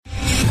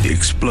The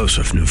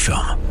explosive new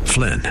film,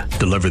 Flynn,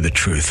 deliver the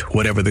truth,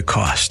 whatever the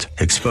cost,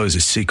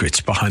 exposes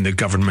secrets behind the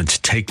government's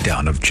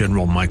takedown of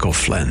General Michael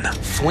Flynn.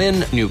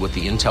 Flynn knew what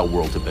the intel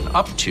world had been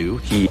up to.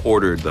 He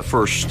ordered the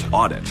first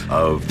audit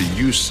of the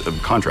use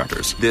of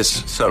contractors.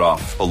 This set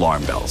off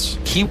alarm bells.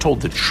 He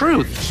told the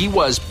truth. He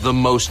was the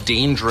most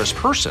dangerous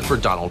person for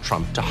Donald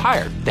Trump to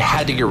hire. They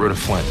had to get rid of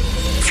Flynn.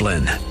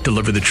 Flynn,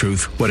 deliver the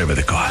truth, whatever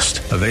the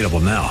cost. Available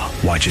now.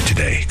 Watch it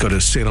today. Go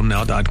to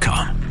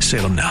salemnow.com.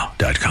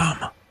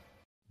 salemnow.com.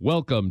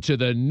 Welcome to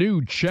the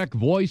new Czech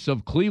Voice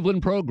of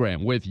Cleveland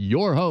program with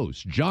your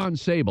host, John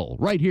Sable,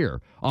 right here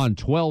on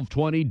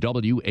 1220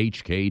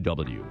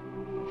 WHKW.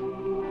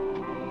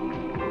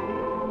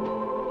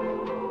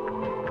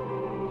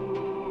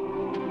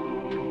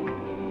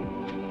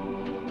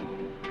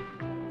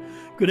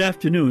 Good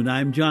afternoon,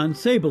 I'm John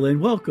Sable, and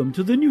welcome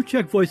to the new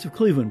Czech Voice of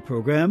Cleveland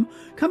program,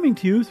 coming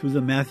to you through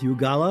the Matthew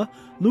Gala,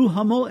 Lou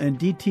Hummel, and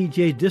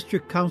DTJ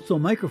District Council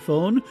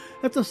microphone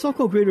at the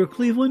Sokol Greater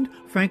Cleveland,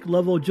 Frank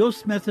Lovell, Joe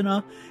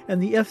Smetana,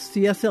 and the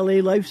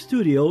FCSLA Live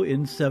Studio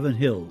in Seven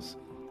Hills.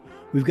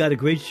 We've got a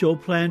great show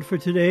planned for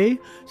today,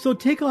 so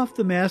take off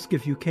the mask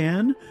if you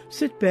can,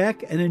 sit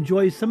back, and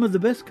enjoy some of the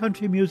best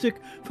country music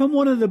from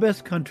one of the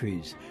best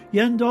countries,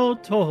 Yendol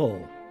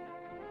Toho.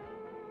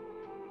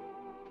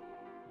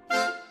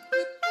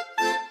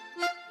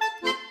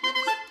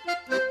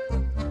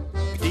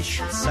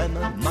 Když jsem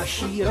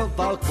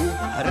mašíroval ku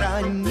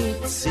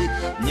hranici,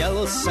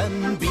 měl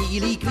jsem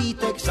bílý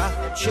kvítek za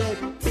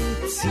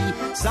čepicí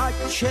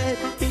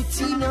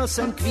měl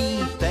jsem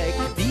kvítek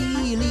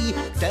bílý,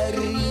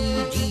 který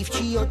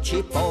dívčí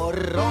oči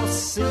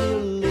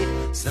porosily,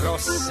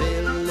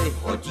 zrosily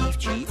o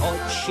dívčí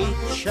oči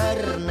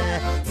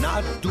černé,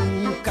 na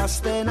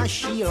důkaz té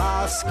naší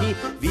lásky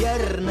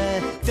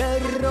věrné,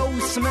 kterou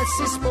jsme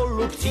si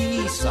spolu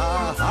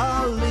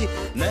přísahali,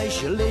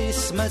 nežli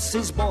jsme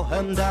si s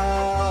Bohem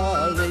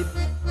dali.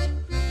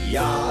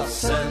 Já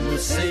jsem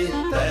si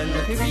ten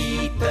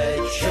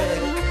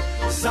kvíteček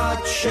za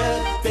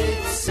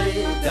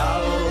čepici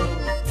dal,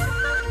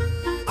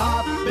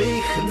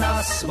 abych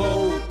na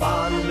svou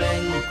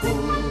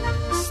panenku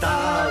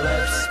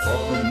stále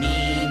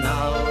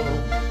vzpomínal.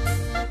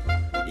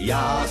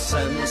 Já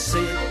jsem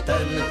si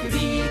ten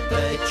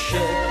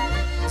kvíteček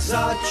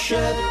za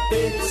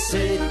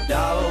čepici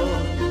dal,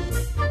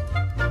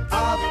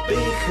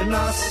 abych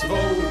na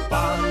svou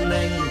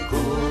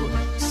panenku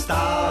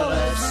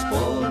stále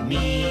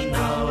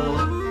vzpomínal.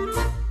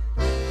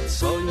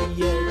 Co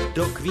je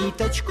do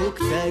kvítečku,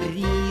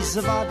 který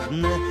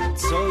zvadne,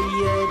 co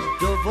je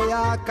do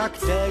vojáka,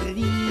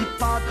 který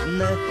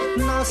padne,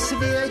 na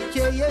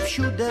světě je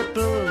všude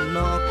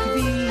plno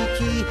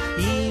kvítí,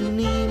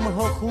 jiným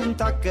hochům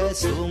také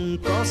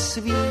slunko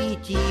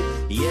svítí.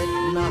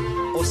 Jedna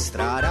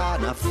ostrá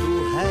rána v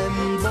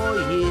tuhém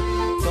boji,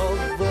 to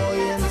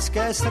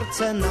vojenské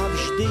srdce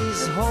navždy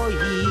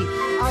zhojí,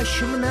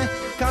 až mne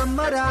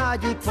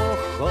kamarádi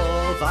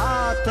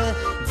pochováte,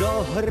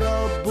 do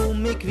hrobu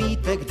mi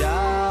kvítek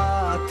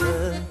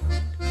dáte.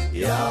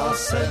 Já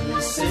jsem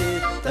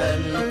si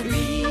ten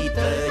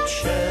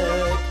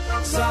kvíteček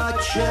za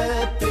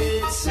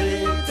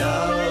čepici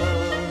dal,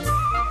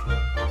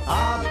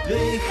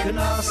 abych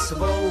na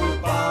svou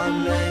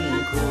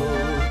panenku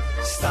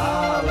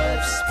stále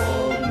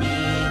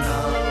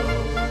vzpomínal.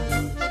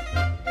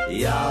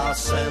 Já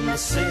jsem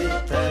si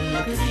ten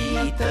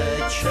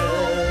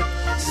kvíteček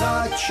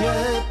za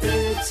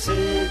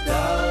čepici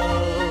dal,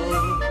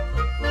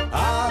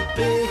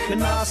 abych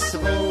na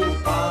svou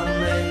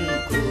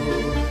panenku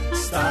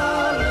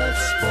stále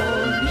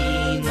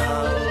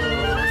vzpomínal.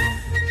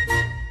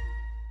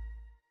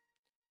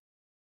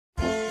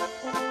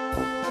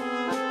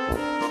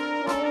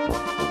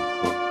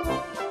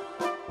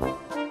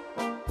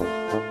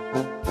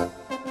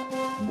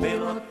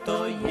 Bylo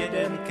to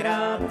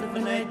jedenkrát v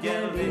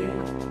neděli,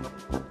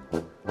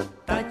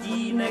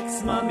 tatínek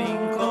s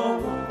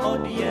maminkou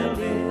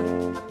odjeli.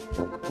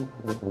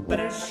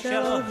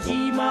 Pršelo,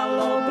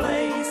 hřímalo,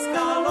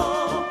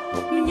 blejskalo,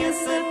 mně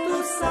se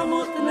tu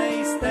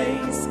samotnej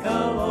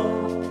stejskalo.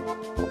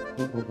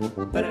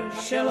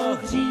 Pršelo,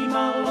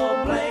 hřímalo,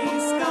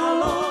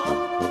 blejskalo,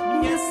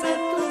 mně se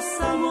tu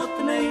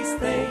samotnej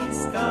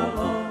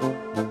stejskalo.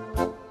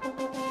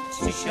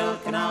 Přišel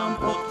k nám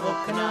pod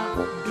okna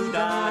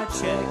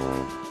dudáček,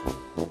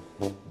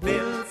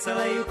 byl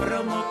celej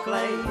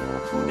promoklej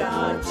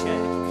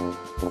chudáček.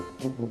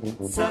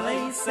 Celej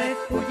se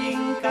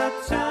chudinka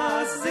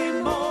třás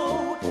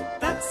zimou,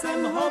 tak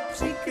jsem ho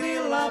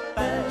přikryla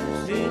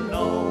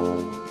peřinou.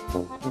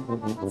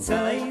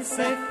 Celej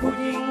se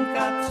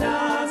chudinka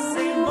třás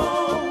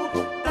zimou,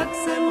 tak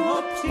jsem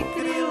ho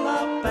přikryla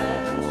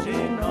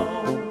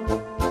peřinou.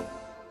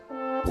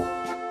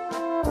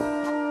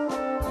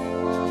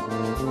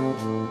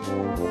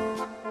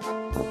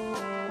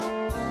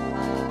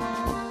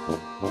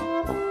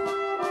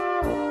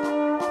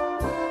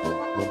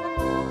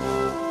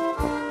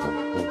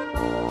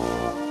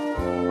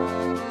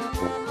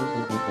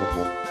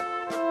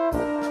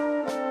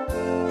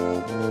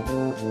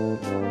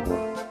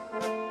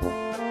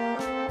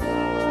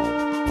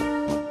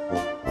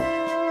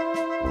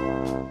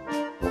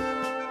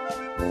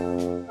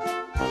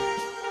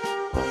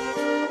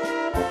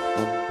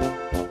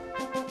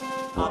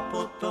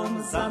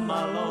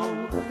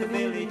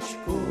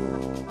 pepíčku.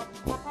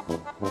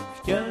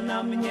 Chtěl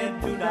na mě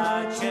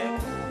dudáček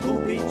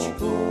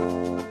hubičku.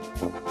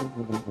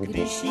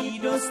 Když jí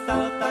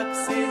dostal, tak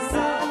si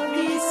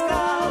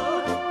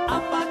zapískal a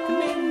pak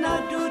mi na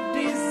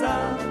dudy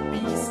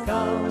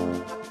zapískal.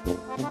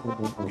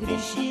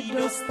 Když jí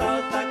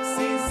dostal, tak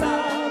si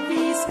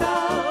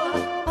zapískal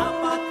a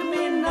pak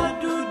mi na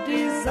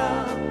dudy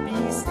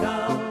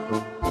zapískal.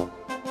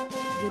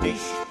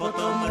 Když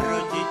potom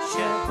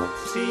rodiče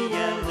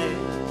přijeli,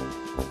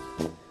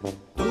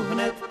 tu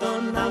hned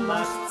to na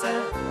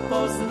mařce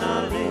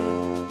poznali.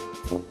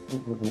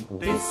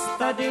 Ty jsi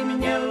tady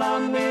měla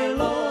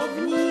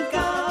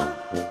milovníka,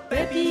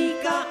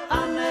 Pepíka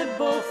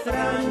anebo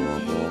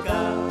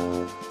Frantíka.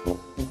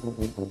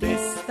 Ty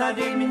jsi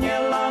tady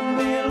měla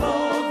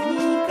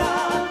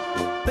milovníka,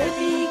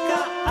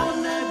 Pepíka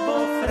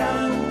anebo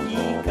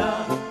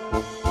Frantíka.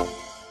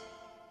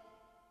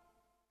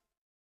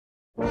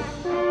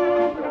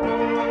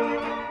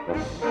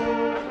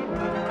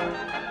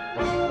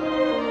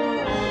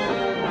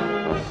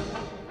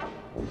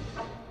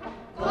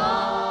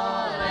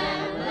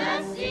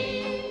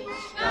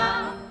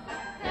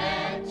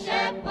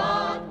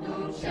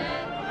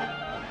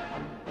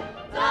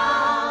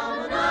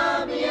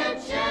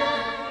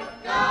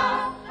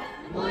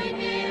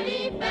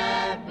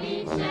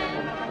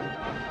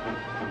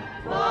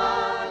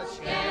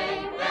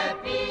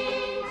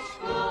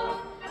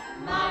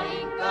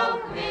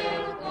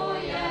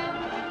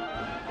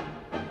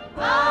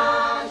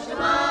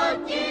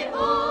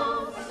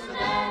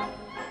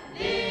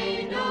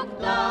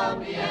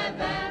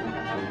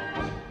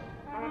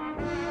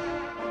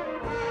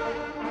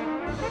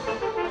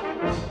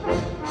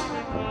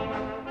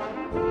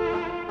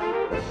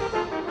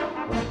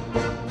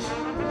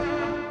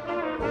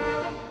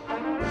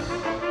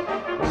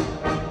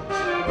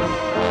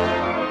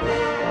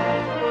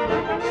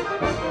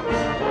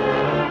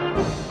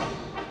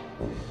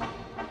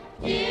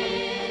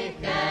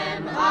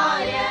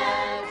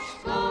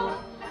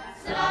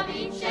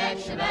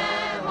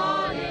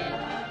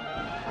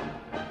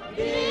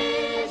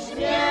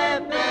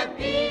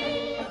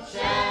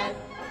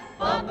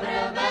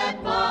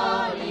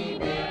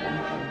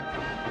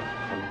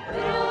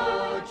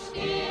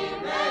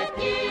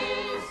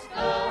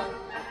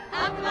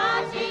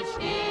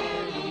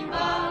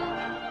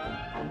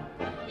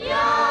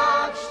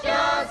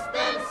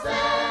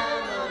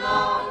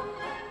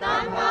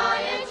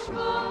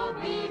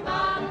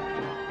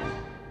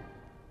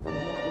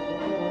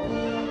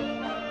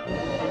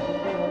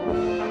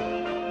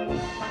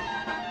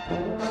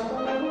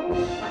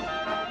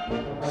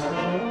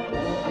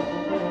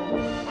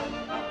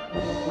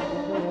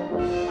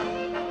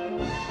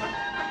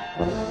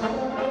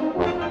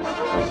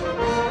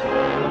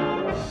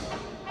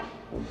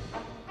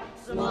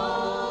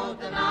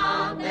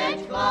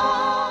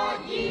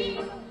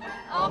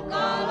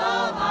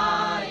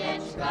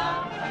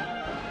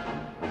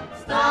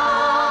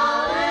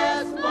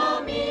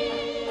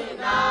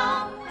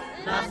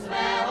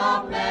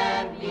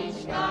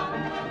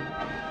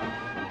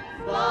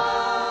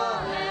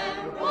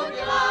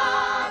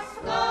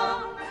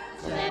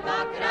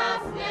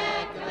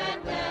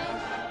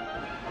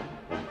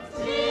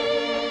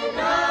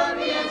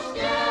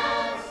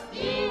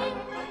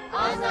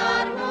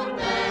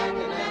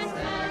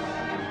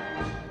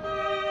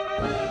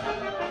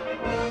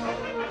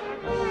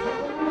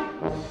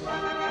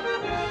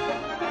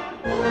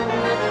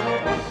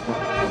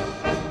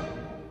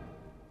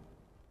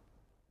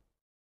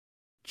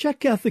 Czech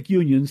Catholic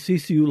Union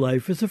CCU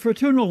Life is a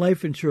fraternal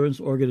life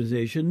insurance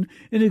organization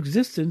in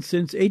existence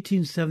since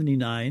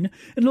 1879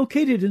 and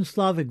located in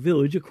Slavic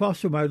Village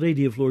across from Our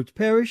Lady of Lourdes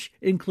Parish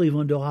in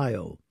Cleveland,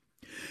 Ohio.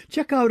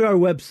 Check out our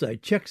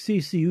website,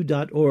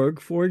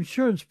 czechccu.org, for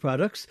insurance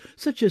products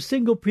such as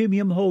single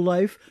premium whole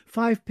life,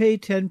 5-pay,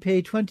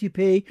 10-pay,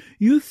 20-pay,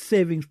 youth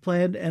savings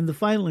plan, and the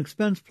final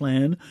expense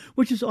plan,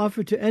 which is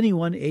offered to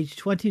anyone aged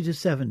 20 to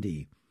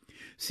 70.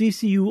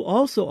 CCU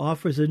also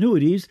offers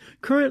annuities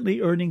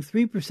currently earning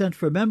 3%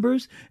 for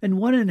members and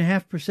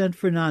 1.5%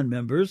 for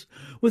non-members,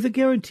 with a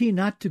guarantee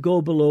not to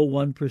go below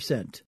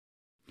 1%.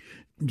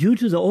 Due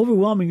to the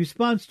overwhelming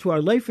response to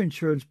our life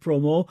insurance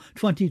promo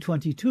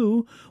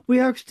 2022, we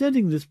are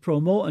extending this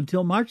promo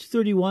until March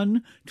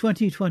 31,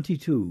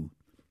 2022.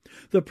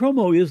 The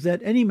promo is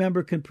that any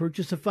member can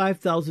purchase a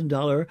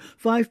 $5,000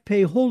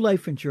 5-pay whole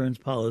life insurance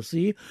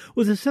policy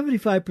with a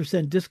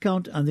 75%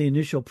 discount on the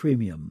initial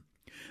premium.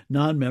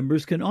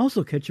 Non-members can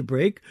also catch a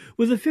break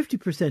with a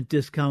 50%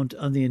 discount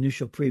on the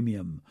initial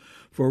premium.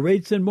 For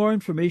rates and more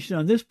information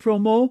on this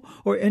promo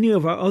or any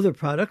of our other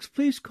products,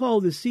 please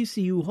call the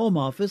CCU Home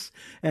Office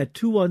at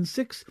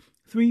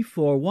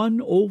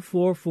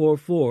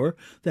 216-341-0444.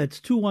 That's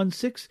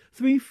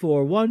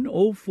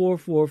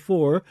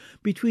 216-341-0444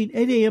 between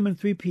 8 a.m. and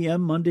 3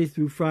 p.m. Monday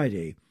through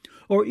Friday.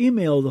 Or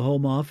email the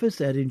Home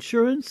Office at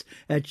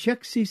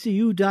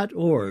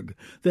insurance@czechccu.org.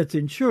 That's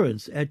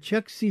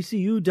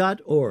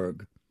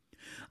insurance@czechccu.org.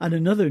 On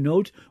another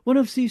note, one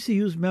of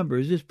CCU's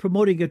members is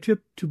promoting a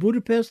trip to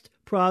Budapest,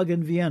 Prague,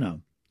 and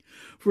Vienna.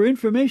 For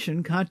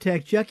information,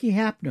 contact Jackie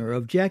Hapner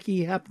of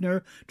Jackie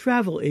Hapner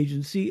Travel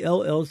Agency,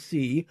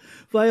 LLC,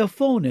 via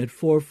phone at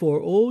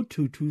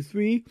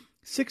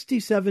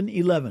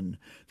 440-223-6711.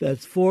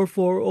 That's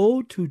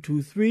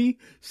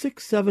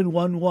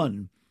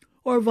 440-223-6711.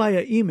 Or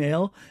via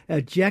email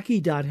at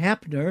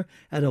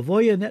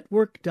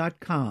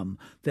jackie.hapner@avoyanetwork.com.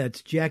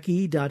 That's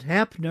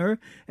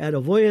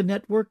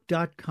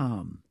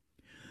jackie.hapner@avoyanetwork.com.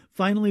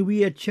 Finally,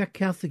 we at Czech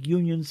Catholic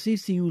Union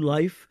CCU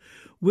Life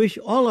wish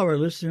all our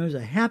listeners a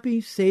happy,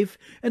 safe,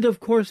 and of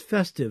course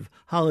festive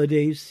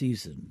holiday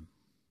season.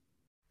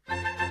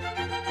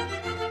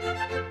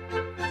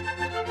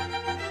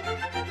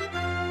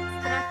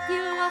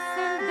 Ztratila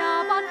jsem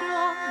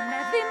dávadlo,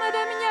 nevím,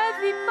 kde mě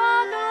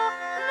vypadlo,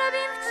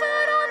 nevím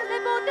včera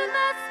nebo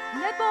dnes,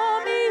 nebo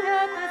mi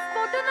je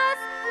bezpodnes,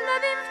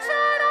 nevím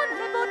včera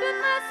nebo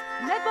dnes,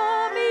 nebo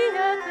mi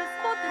je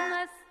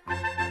bezpodnes.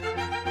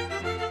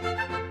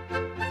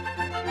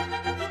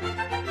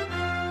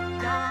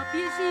 Já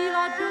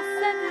běžila do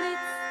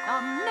Sedlic,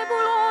 tam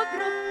nebylo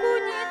trochu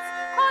nic,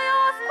 a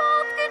já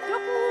zpátky do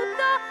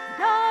kůta,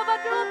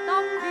 dávadlo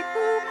tam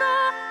vykůká,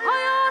 a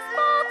já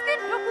zpátky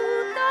do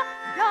kůta,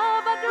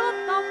 dávadlo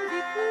tam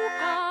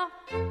vykůká.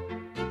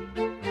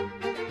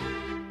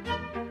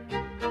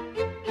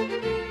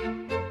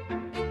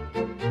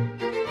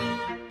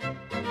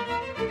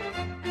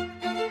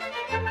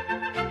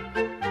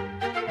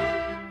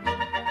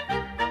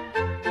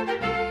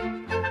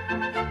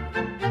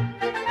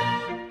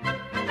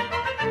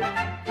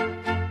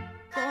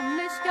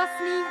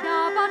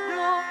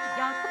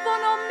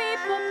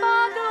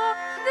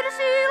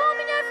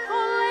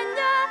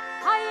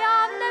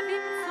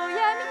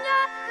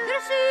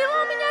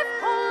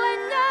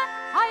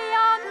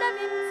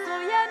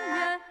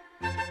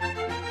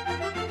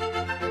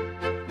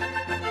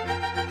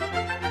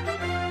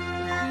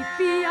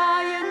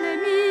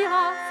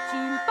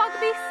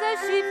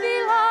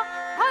 Živila,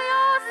 a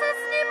já se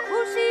s ním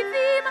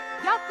uživím,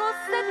 jako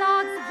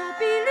sedlák s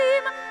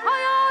obilím, a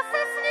já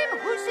se s ním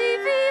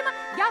uživím,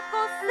 jako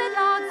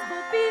sedlák s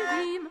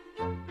obilím.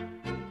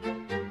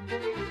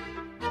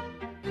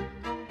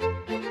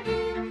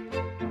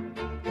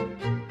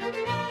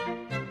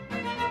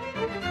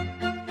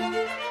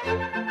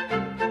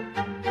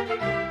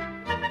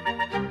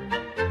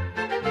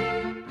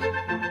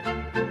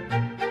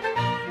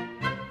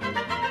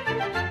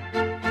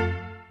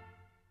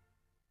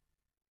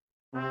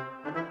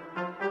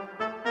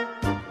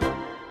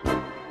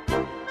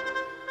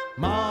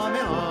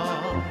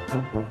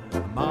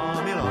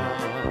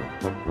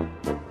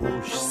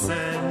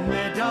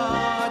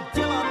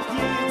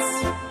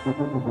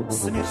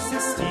 Smíř se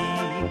s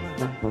tím,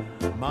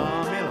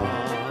 má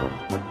milá,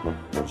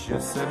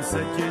 že jsem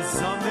se ti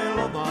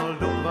zamiloval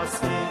do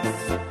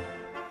kvasnic.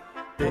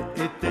 Ty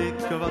i ty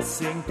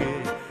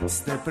kvasinky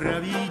jste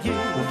pravý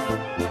div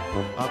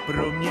a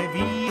pro mě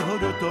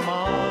výhodu to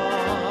má.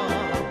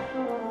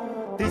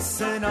 Ty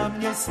se na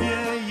mě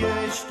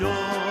směješ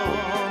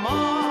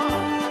doma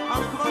a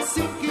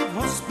kvasinky v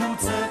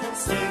hospůdce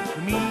z těch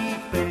mých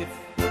piv.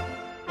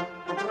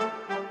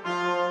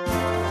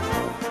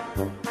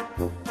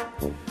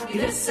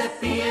 Kde se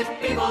pije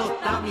pivo,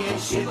 tam je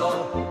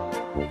život,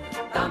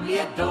 tam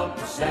je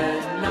dobře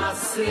na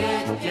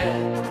světě.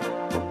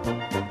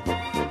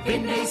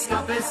 Vyndej z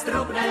kapes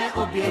drobné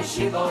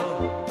oběživo,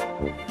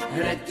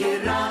 hned ti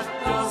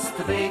radost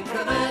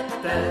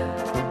vykvete.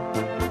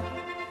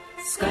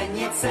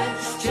 Sklenice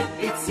s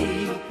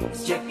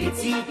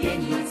čepicí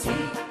pěnící,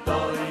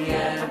 to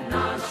je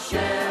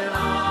naše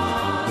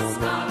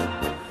láska.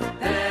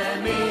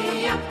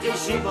 Témy, jak ti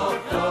život,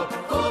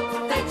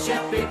 dokud teče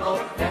pivo,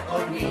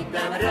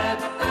 neodmítnem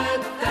repete.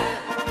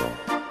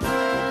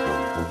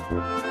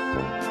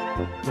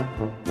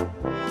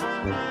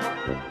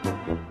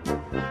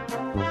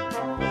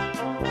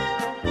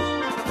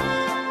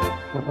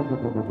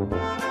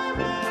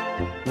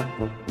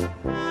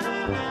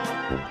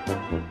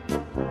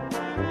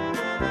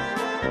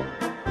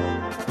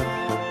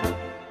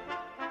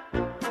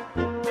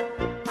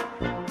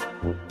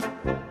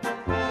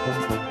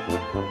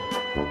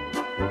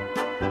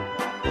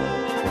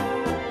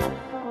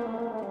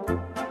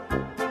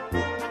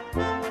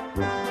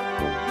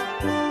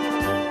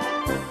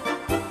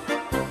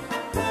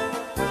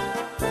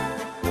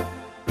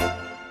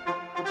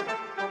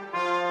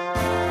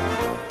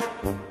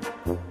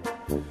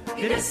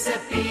 Kde se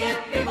pije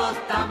pivo,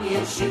 tam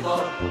je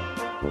život,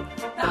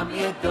 tam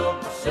je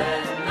dobře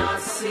na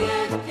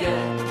světě.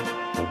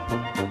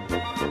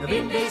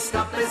 Vyndej z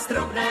kapes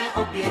drobné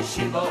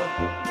oběživo,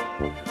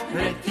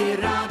 hned ti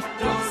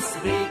radost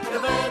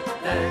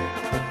vykvete.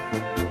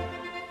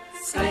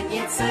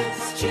 Sklenice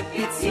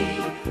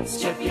s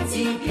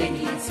čepicí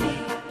pěnící,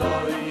 to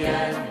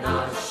je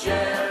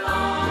naše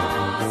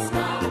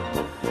láska.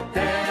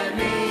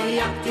 Témy,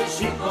 jak ti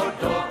život,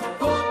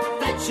 dokud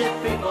teče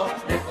pivo,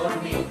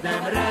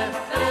 neodmítnem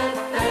repete.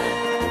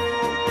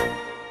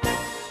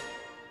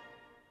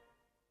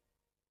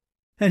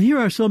 And here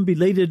are some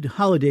belated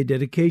holiday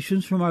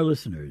dedications from our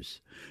listeners.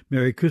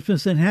 Merry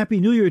Christmas and Happy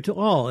New Year to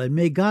all, and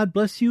may God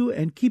bless you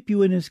and keep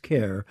you in his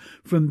care,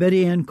 from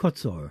Betty Ann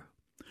Kotzor.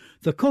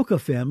 The Coca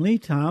family,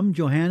 Tom,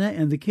 Johanna,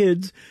 and the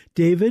kids,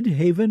 David,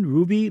 Haven,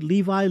 Ruby,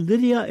 Levi,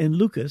 Lydia, and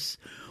Lucas,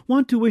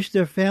 want to wish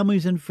their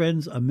families and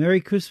friends a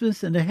Merry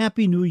Christmas and a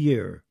Happy New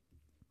Year.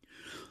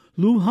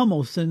 Lou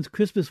Hummel sends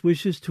Christmas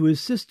wishes to his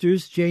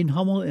sisters, Jane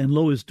Hummel and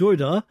Lois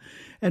Dorda,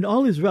 and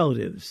all his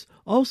relatives.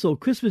 Also,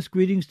 Christmas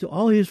greetings to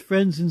all his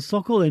friends in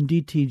Sokol and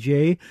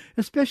DTJ,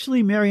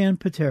 especially Marianne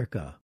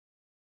Paterka.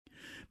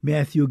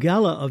 Matthew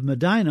Gala of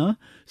Medina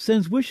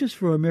sends wishes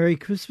for a Merry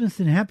Christmas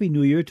and Happy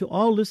New Year to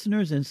all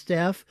listeners and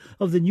staff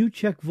of the New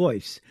Czech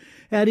Voice,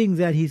 adding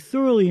that he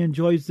thoroughly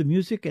enjoys the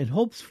music and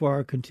hopes for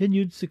our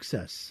continued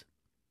success.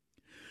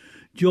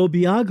 Joe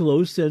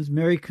Biaglo sends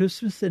Merry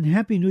Christmas and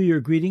Happy New Year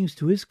greetings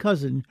to his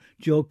cousin,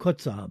 Joe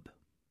Kotzab.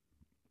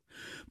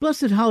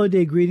 Blessed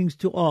holiday greetings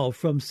to all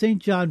from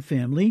St. John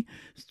family,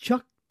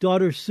 Chuck,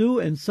 daughter Sue,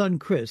 and son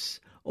Chris,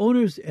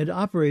 owners and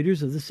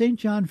operators of the St.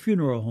 John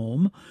Funeral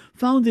Home,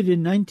 founded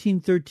in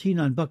 1913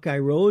 on Buckeye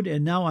Road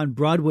and now on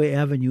Broadway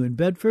Avenue in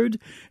Bedford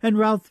and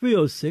Route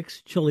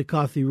 306,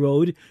 Chillicothe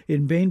Road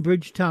in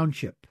Bainbridge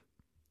Township.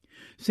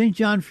 St.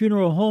 John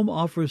Funeral Home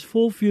offers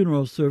full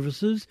funeral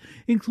services,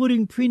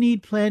 including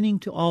pre-need planning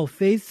to all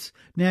faiths,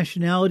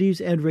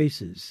 nationalities, and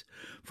races.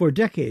 For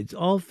decades,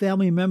 all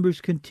family members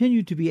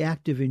continue to be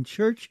active in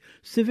church,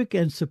 civic,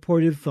 and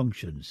supportive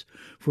functions.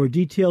 For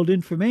detailed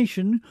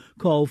information,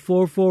 call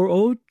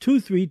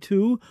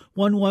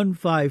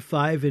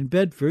 440-232-1155 in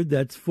Bedford,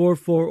 that's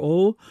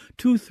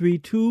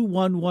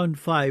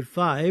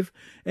 440-232-1155,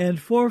 and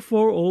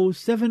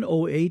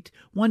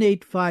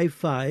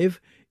 440-708-1855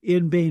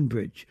 in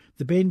Bainbridge.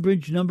 The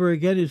Bainbridge number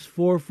again is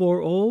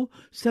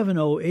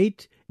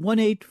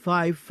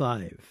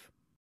 440-708-1855.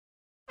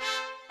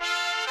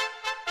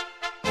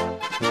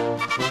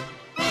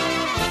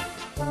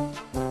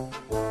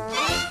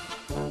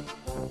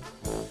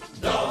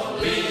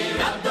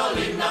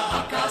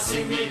 Dolina, aká si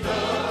mi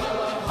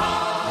dlhá.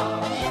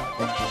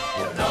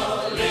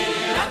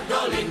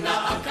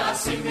 Dolina, aká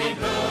si mi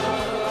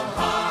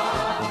dlhá.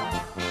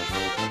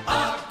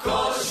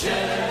 Akože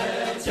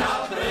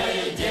ťa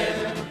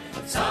prejdem,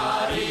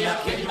 cária,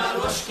 keď ma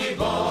rožky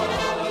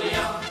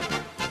bolia.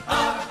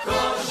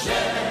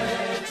 Akože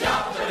ťa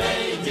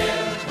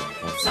prejdem,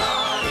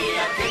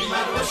 cária, keď ma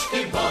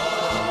rožky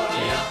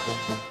bolia.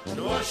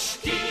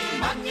 Nôžky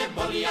ma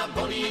nebolia,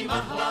 bolí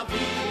ma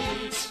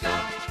hlavička.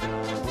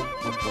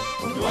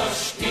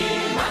 Nôžky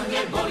ma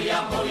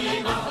nebolia,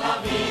 bolí ma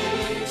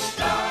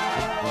hlavička.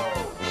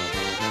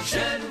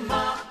 Že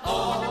ma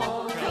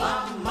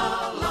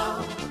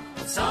oklamala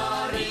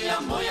cária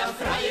moja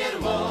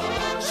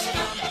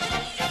frajerôčka.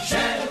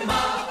 Že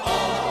ma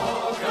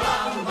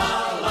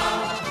oklamala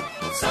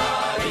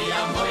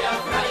cária moja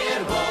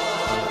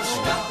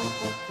frajerôčka.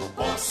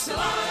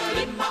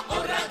 Poslali ma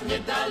orať,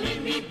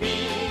 nedali mi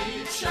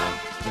biča.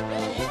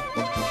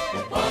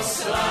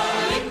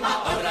 Poslali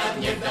ma orať,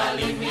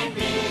 nedali mi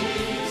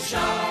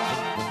biča.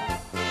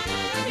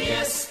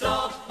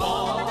 Miesto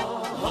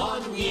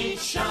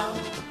pohoniča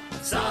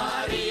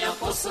cária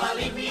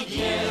poslali mi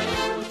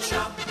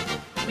dievča.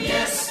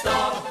 Miesto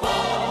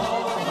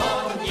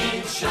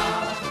pohoniča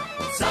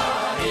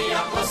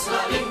cária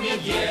poslali mi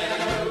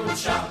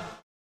dievča.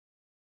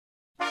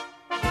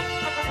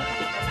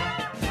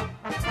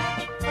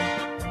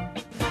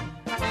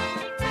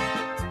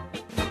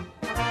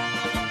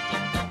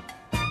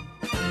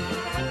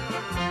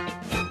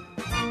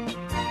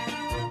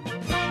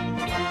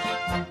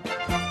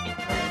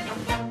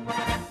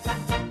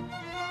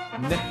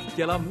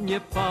 Nechtěla mě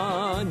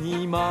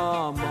paní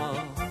máma,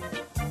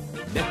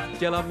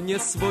 nechtěla mě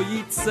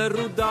svoji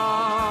dceru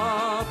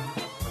dát,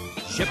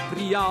 že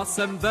prý já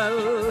jsem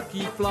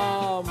velký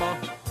fláma,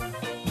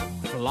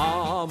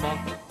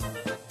 fláma,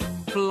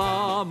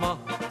 fláma,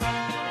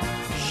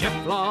 že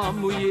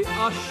flámuji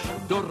až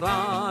do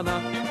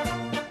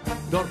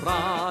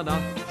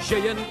rána, že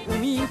jen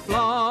umím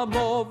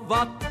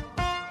flámovat,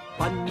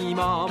 paní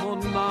mámo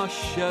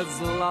naše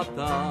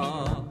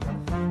zlatá.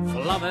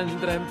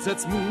 Flamendrem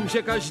přec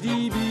může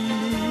každý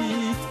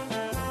být,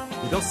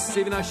 kdo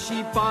si v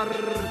naší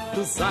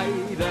partu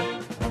zajde,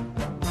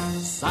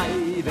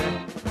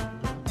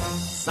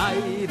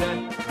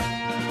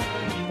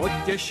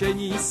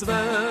 potěšení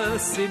své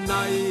si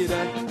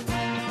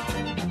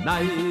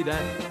najde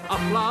a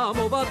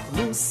flámovat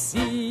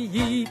musí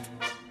jít.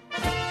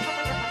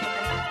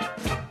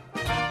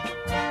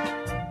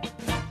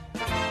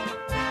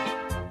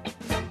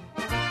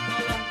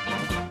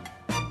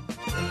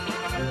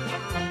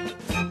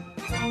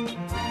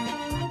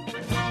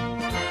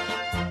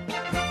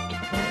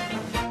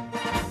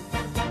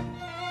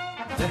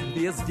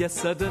 Hvězdě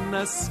se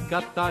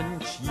dneska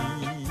tančí,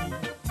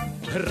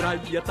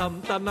 hraje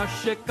tam ta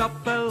naše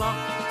kapela,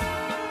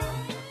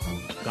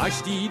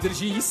 každý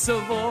drží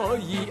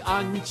svojí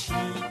Ančí,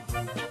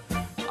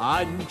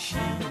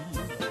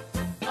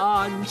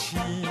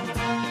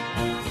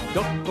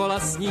 dokola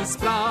s ní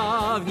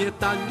správně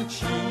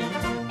tančí,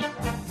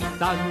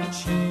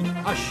 tančí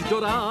až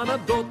do rána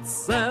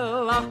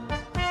docela.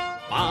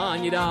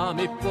 Páni,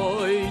 dámy,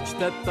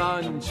 pojďte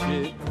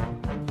tančit,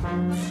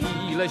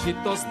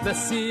 příležitost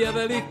dnes je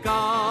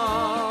veliká.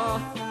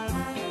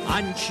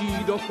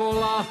 Tančí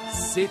dokola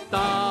si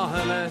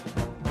táhne,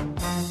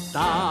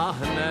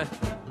 táhne,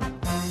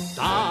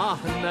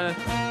 táhne,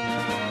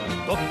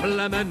 to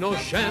plemeno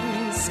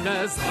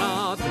ženské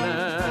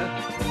zrádné,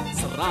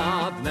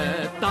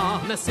 zrádné,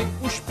 táhne si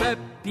už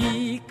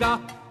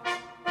Pepíka.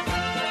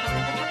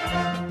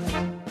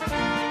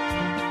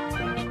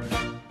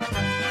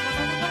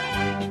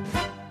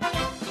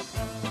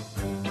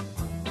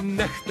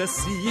 Nechte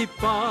si ji,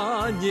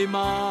 páni,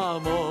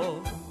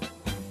 mámo,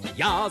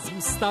 já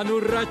zůstanu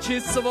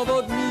radši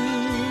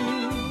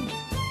svobodný.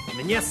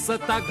 Mně se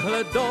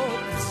takhle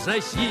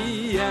dobře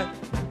žije,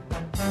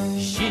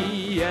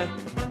 žije,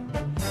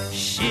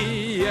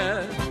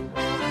 žije,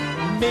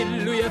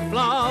 miluje,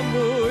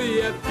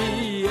 flámuje,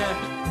 pije,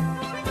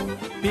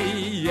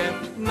 pije,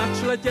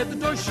 načletět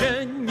do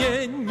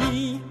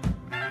ženění.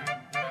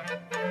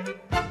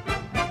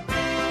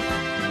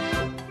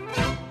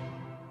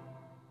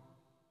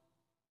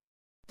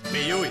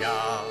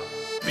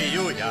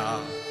 Piju já,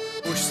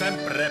 už jsem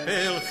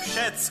prepil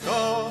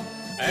všecko,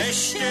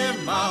 ešte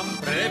mám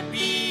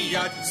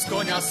prepíjať z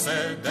koňa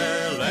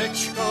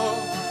sedelečko.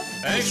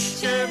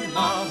 Ešte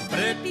mám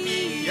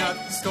prepíjať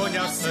z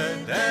koňa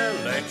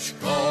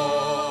sedelečko.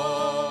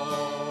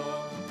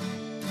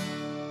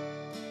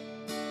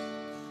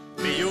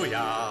 Piju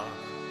já,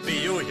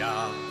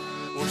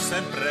 už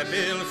jsem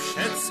prepil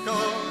všecko,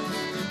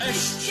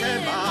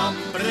 ešte mám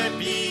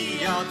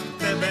prepíjať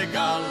tebe,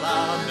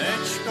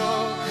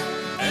 galanečko.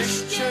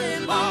 Ešte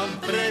mám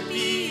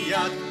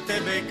prepíjať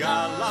tebe,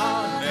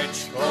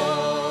 galanečko.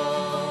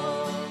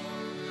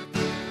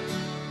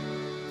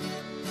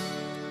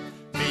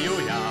 Piju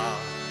já,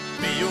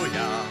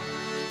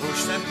 už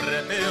jsem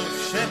prepil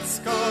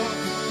všecko,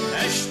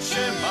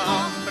 ešte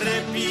mám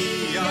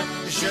prepíjať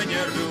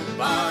žene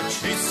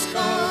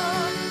rubáčisko.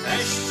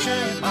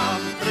 Ešte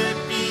mám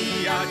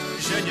prepíjať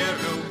žene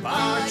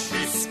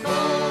rubáčisko.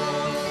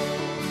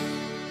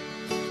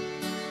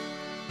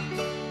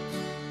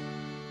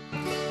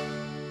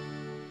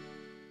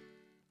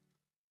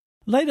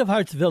 Light of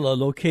Hearts Villa,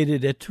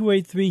 located at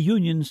 283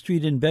 Union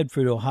Street in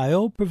Bedford,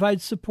 Ohio,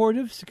 provides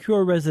supportive,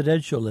 secure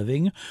residential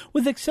living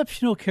with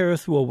exceptional care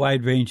through a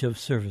wide range of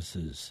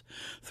services.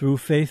 Through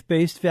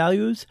faith-based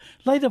values,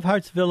 Light of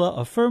Hearts Villa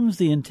affirms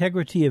the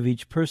integrity of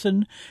each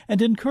person and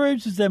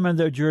encourages them on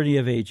their journey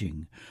of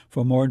aging.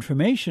 For more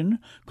information,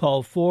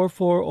 call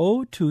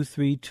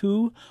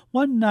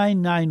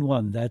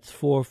 440-232-1991. That's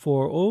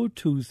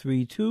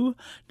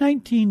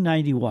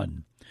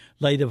 440-232-1991.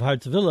 Light of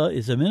Hearts Villa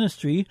is a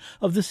ministry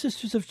of the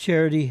Sisters of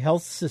Charity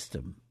Health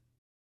System.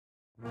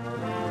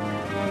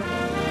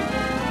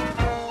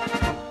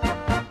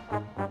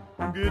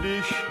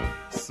 Když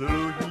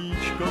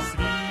sluníčko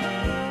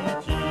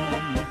svítí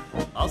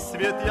a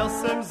svět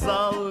jasem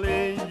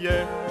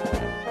zalije,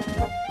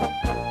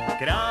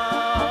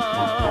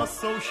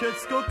 krásou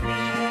všecko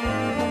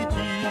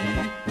kvítí,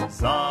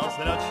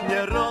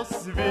 zázračně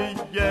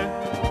rozvíje.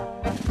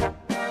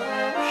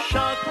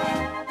 Však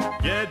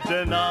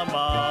jedna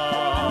má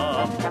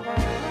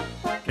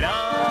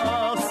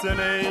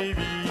krásnej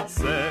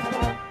více,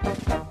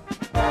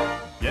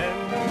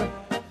 jen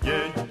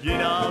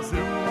jediná z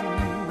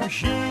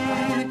růží,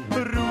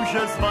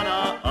 růže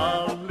zvaná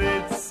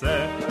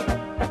Alice.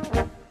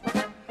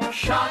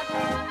 Však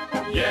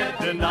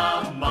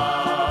jedna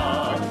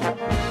má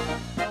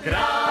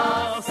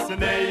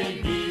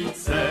krásnej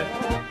více,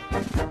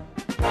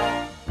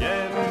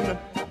 jen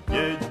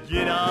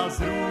jediná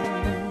z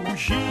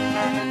růží,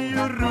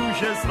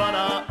 růže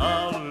zvaná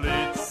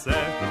Alice.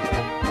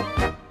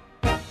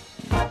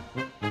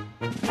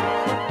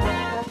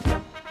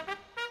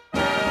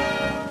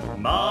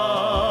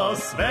 Má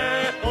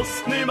své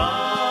ostny,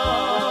 má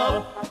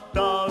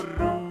ta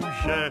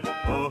růže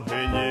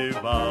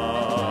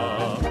ohnivá.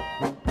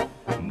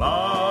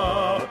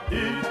 Má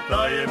i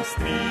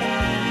tajemství,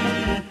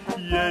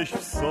 jež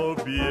v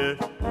sobě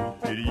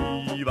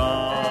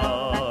ukrývá.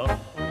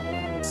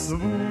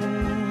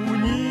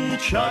 Svůní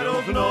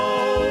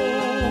čarovnou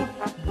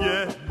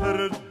je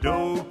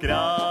hrdou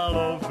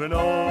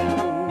královnou.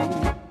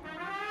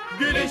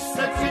 Když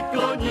se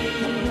přikloní,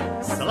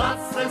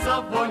 sladce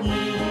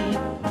zavoní,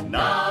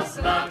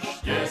 náznak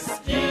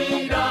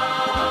štěstí dá.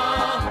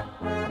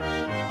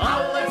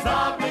 Ale v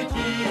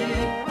zápětí,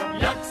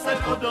 jak se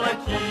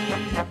odletí,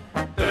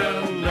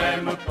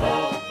 trnem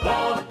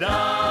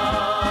povodá.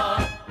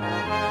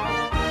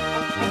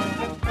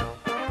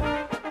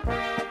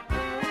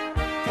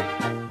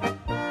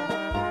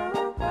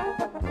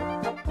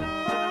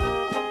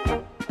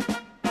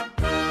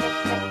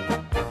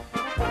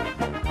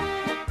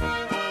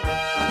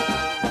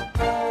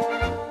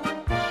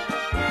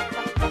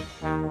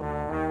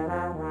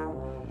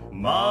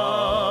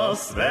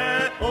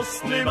 Své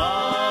ostny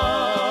má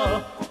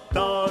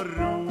ta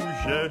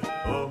růže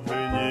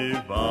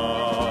ohnivá.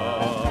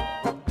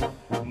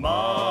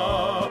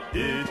 Má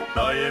i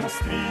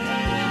tajemství,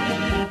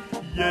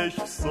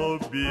 kež v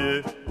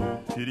sobě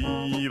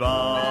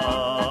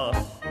ukrývá.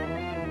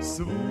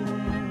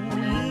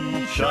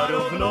 Svůj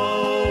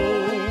čarovnou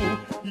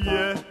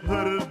je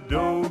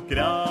hrdou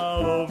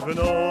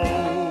královnou.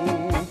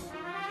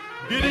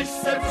 Když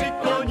se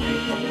přikloní,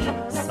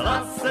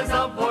 sladce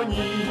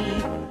zavoní,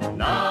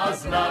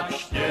 náznak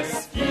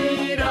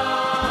štěstí dá.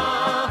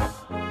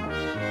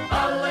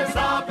 Ale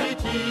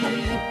zápětí,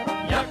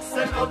 jak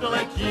se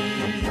odletí,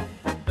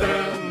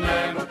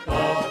 trnem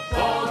to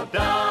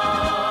podá.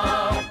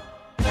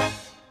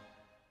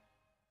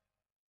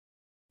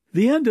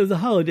 The end of the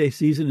holiday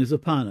season is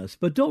upon us,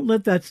 but don't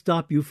let that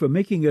stop you from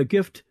making a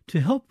gift to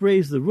help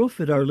raise the roof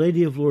at Our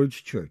Lady of Lourdes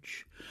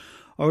Church.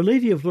 Our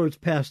Lady of Lourdes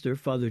pastor,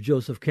 Father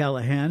Joseph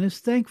Callahan, is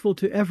thankful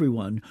to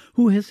everyone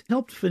who has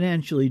helped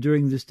financially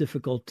during this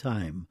difficult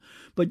time,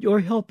 but your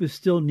help is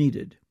still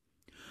needed.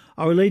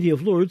 Our Lady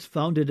of Lourdes,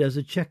 founded as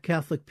a Czech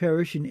Catholic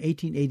parish in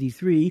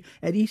 1883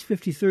 at East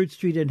 53rd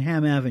Street and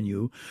Ham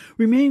Avenue,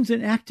 remains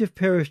an active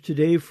parish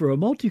today for a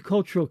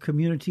multicultural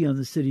community on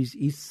the city's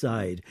east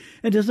side,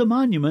 and as a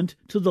monument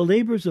to the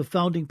labors of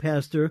founding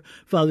pastor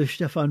Father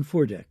Stefan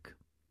Furdek.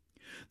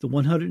 The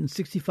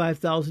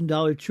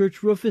 $165,000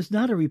 church roof is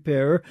not a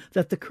repair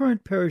that the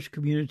current parish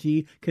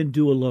community can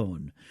do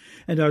alone,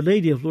 and Our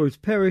Lady of Lourdes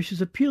Parish is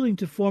appealing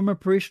to former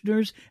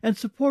parishioners and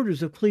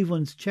supporters of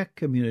Cleveland's Czech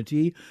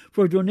community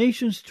for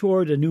donations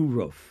toward a new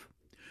roof.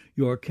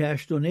 Your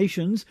cash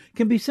donations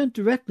can be sent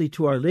directly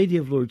to Our Lady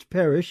of Lourdes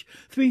Parish,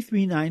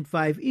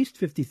 3395 East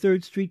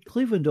 53rd Street,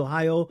 Cleveland,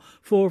 Ohio,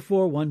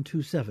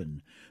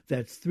 44127.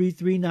 That's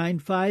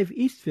 3395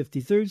 East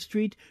 53rd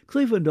Street,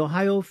 Cleveland,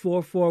 Ohio,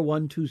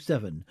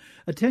 44127.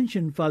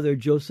 Attention, Father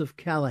Joseph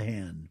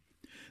Callahan.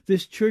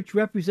 This church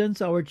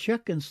represents our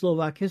Czech and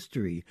Slovak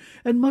history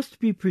and must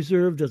be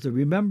preserved as a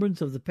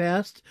remembrance of the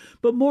past,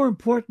 but more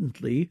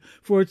importantly,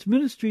 for its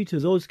ministry to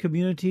those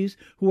communities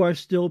who are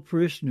still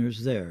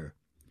parishioners there.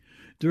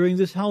 During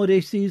this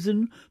holiday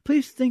season,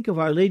 please think of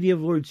Our Lady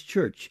of Lourdes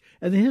Church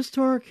and the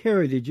historic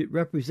heritage it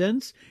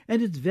represents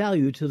and its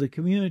value to the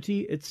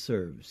community it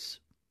serves.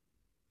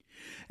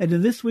 And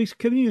in this week's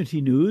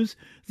community news,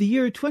 the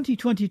year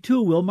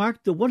 2022 will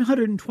mark the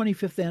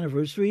 125th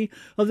anniversary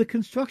of the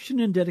construction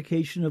and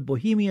dedication of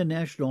Bohemia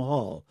National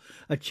Hall,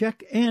 a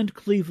Czech and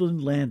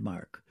Cleveland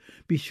landmark.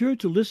 Be sure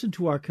to listen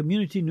to our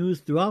community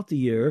news throughout the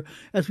year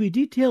as we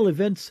detail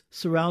events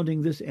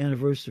surrounding this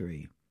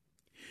anniversary.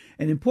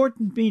 An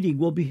important meeting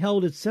will be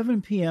held at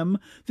 7 p.m.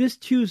 this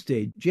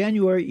Tuesday,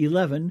 January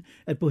 11,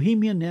 at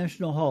Bohemian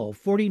National Hall,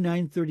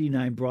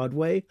 4939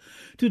 Broadway,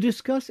 to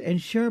discuss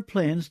and share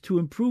plans to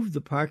improve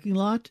the parking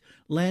lot,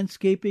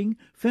 landscaping,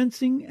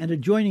 fencing, and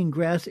adjoining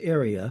grass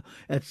area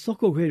at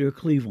Sokol Greater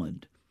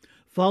Cleveland.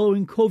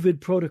 Following COVID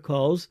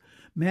protocols,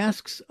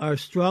 masks are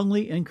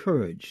strongly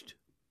encouraged.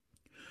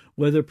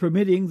 Weather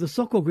permitting, the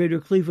Sokol Greater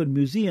Cleveland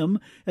Museum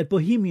at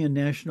Bohemian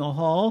National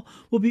Hall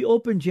will be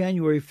open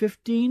January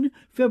 15,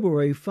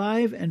 February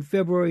 5, and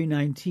February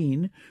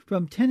 19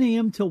 from 10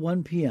 a.m. till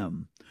 1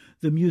 p.m.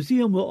 The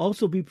museum will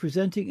also be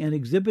presenting an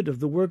exhibit of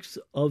the works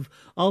of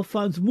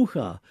Alfons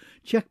Mucha,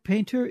 Czech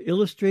painter,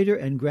 illustrator,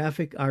 and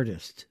graphic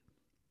artist.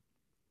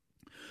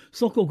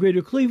 Sokol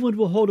Greater Cleveland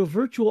will hold a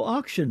virtual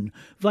auction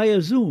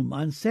via Zoom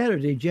on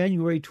Saturday,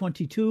 January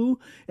 22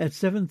 at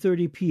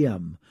 7:30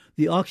 p.m.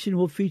 The auction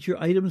will feature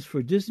items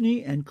for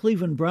Disney and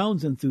Cleveland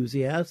Browns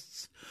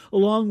enthusiasts,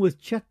 along with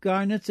Czech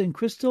garnets and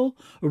crystal,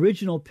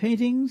 original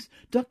paintings,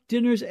 duck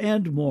dinners,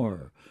 and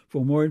more.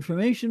 For more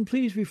information,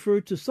 please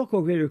refer to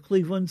Sokol Greater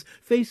Cleveland's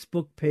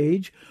Facebook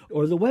page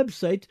or the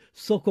website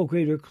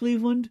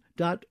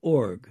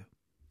sokolgreatercleveland.org.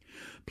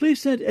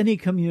 Please send any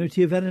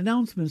community event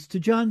announcements to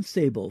John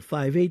Sable,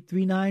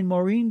 5839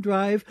 Maureen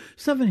Drive,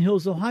 7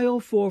 Hills, Ohio,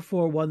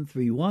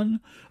 44131,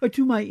 or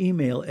to my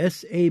email,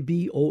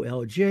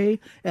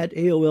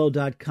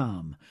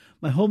 sabolj@aol.com.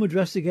 My home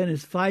address again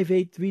is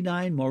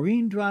 5839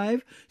 Maureen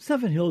Drive,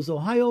 7 Hills,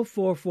 Ohio,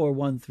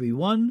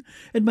 44131,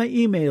 and my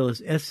email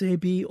is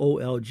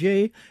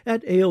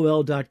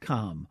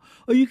sabolj@aol.com.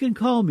 Or you can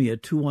call me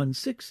at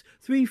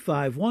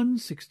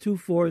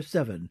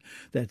 216-351-6247.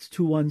 That's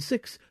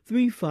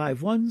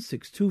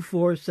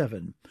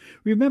 216-351-6247.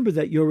 Remember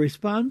that your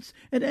response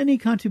and any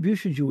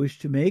contributions you wish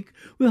to make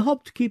will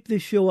help to keep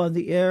this show on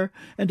the air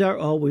and are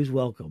always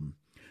welcome.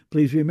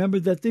 Please remember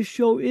that this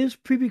show is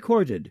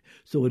pre-recorded,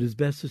 so it is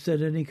best to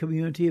send any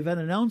community event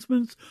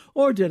announcements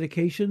or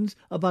dedications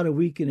about a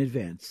week in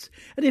advance.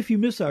 And if you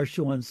miss our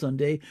show on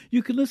Sunday,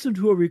 you can listen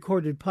to a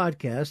recorded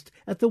podcast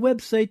at the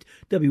website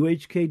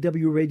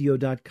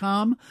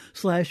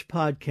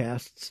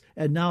whkwradio.com/podcasts,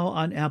 and now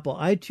on Apple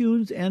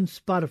iTunes and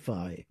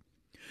Spotify.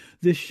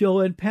 This show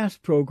and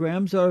past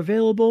programs are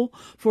available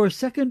for a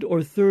second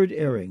or third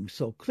airing,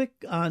 so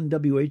click on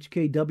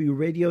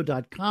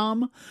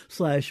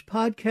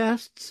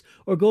whkwradio.com/podcasts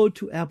or go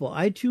to Apple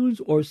iTunes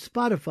or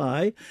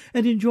Spotify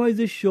and enjoy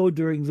this show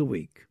during the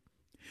week.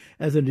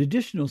 As an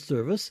additional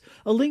service,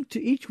 a link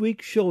to each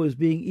week's show is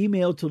being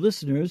emailed to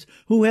listeners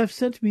who have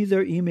sent me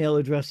their email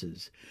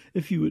addresses.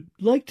 If you would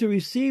like to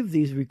receive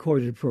these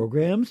recorded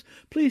programs,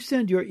 please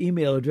send your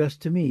email address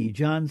to me,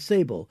 John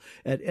Sabol,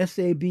 at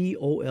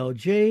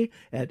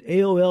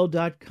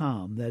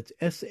sabolj@aol.com. That's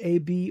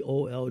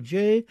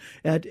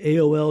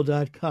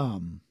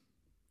sabolj@aol.com.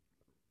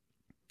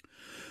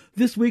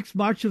 This week's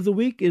March of the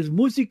Week is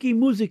Muziki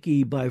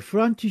Muziki by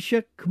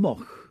Franciszek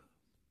Kmoch.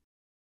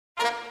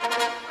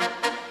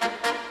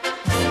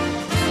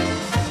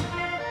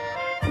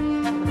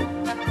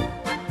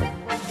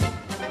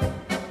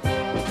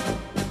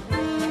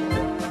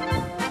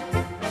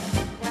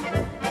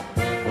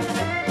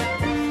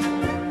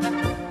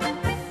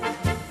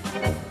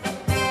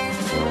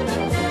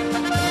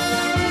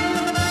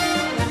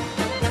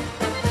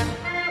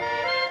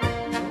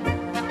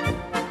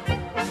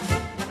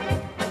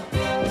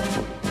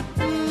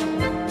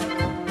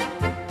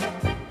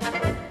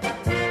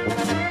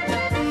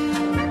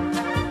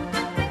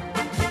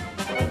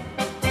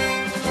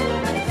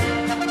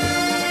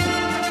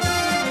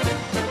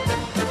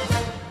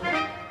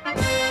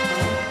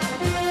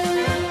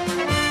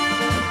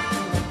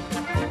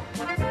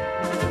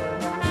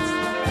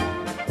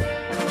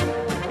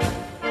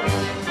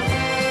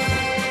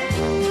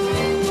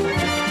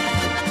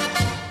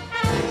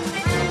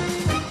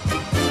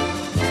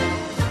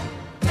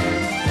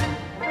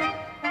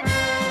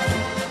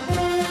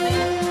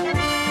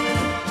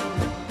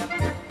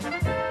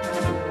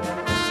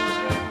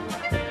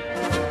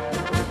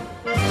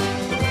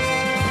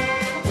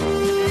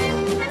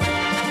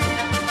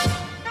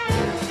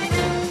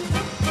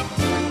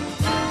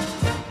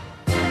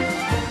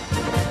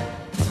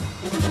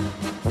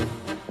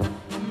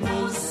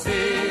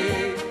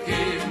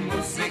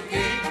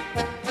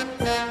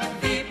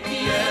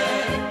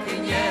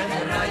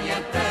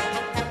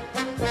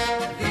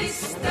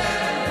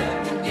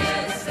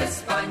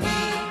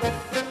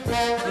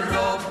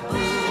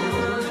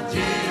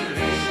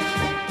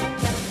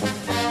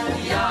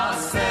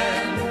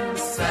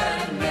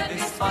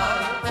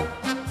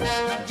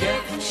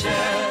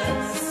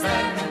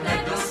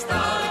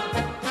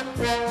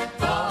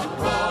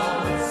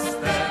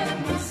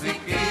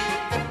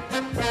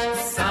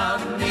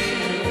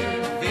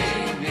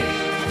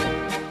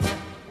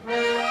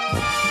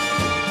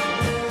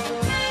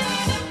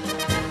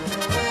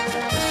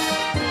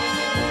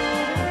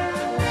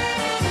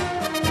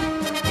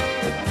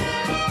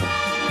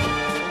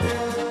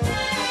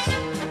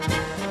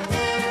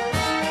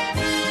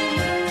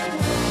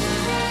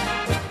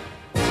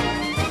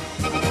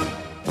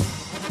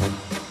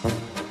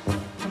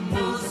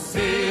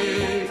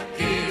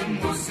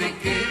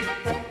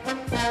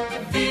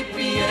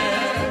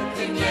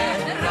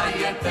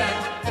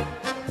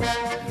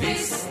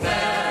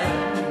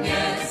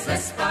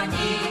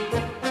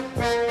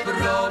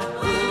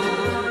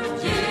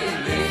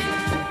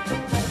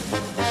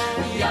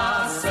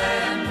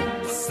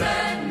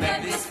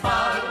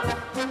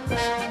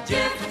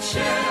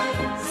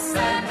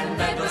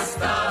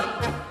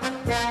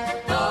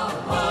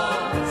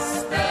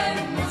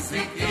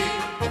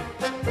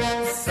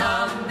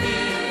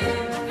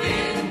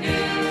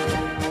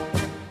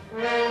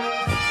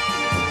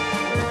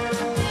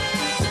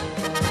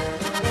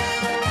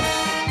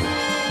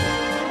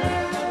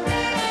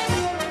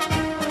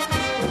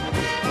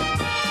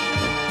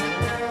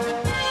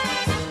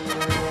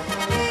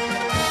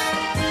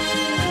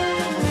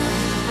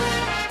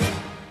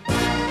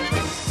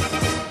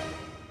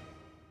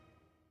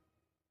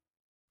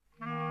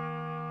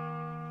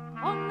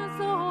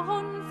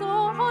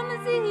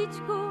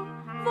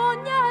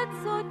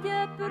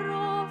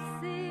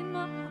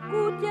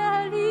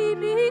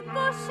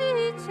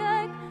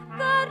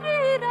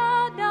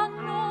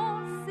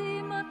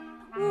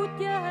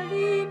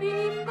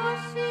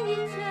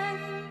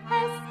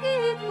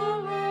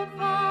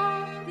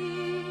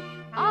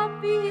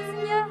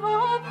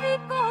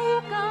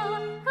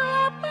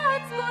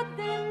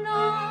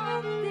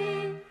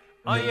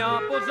 A já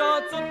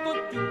pořád, co to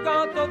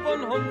ťuká, to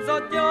on Honza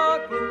dělá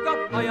kluka.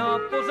 A já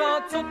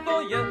pořád, co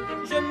to je,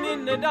 že mi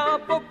nedá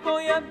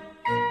pokoje.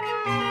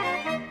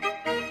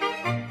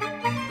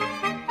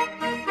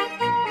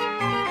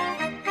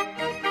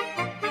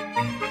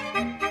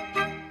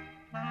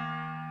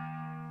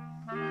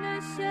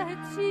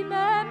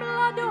 Nešetříme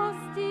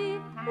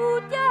mladosti,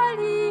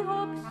 udělí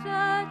ho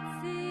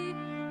přeci,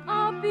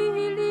 aby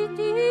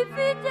lidi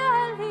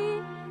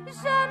viděli,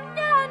 že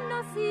mě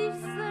nosíš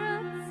v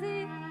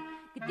srdci.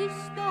 Když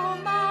to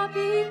má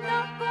být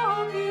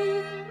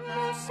takový,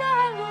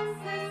 muselo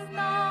se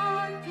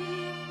státi.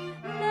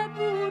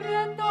 Nebude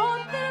to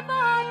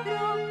trvat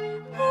rok,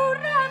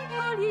 budem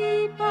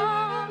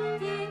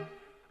políbáti.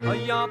 A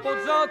já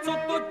pořád, co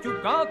to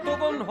ťuká, to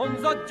on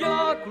Honza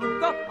dělá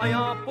kluka. A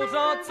já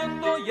pořád, co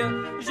to je,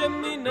 že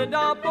mi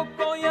nedá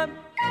pokoje.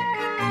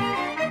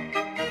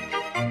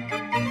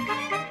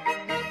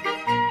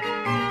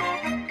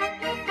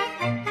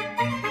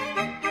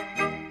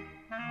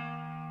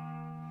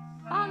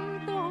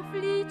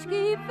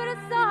 Pantoflíčky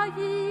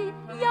vrsají,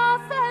 já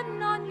jsem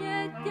na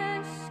ně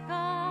těžká.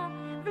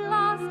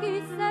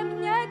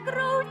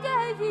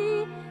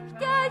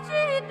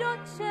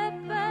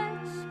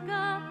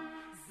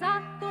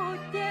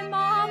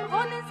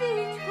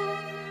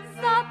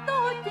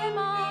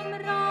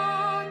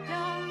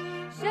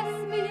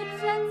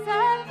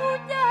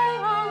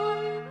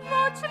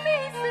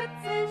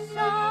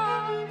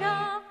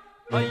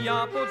 A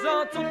já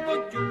pořád, co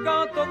to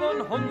ťuká, to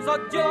on Honza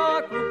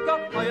dělá kluka.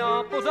 A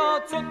já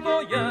pořád, co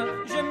to je,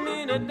 že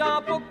mi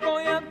nedá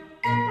pokoje.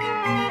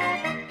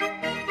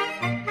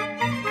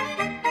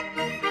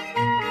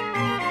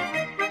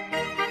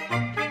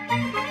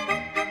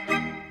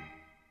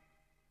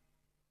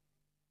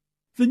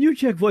 The New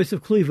Czech Voice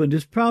of Cleveland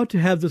is proud to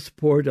have the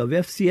support of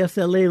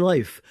FCSLA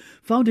Life,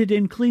 founded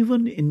in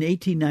Cleveland in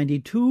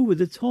 1892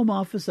 with its home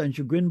office on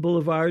Chagrin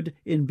Boulevard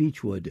in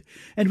Beechwood,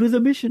 and with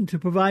a mission to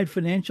provide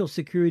financial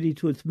security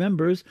to its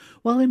members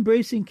while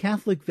embracing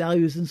Catholic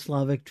values and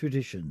Slavic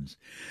traditions.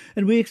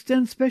 And we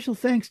extend special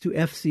thanks to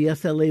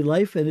FCSLA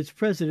Life and its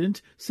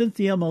president,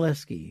 Cynthia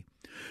Molesky.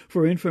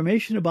 For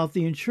information about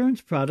the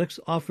insurance products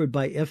offered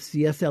by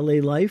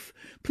FCSLA Life,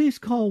 please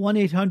call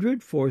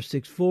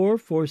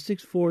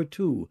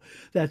 1-800-464-4642.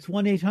 That's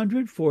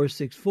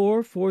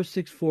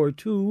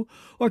 1-800-464-4642,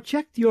 or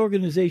check the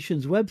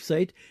organization's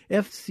website,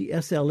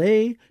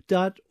 fcsla.org.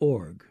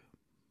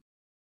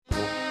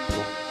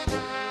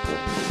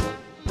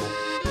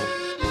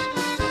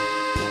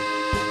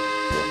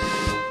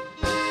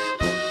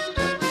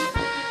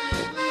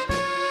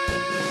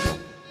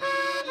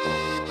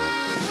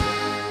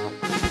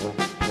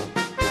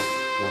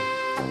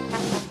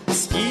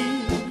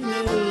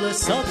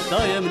 Lesa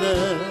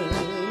tajemné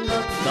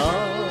nad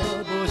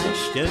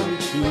tábořištěm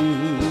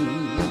čím.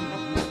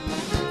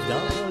 V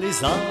dáli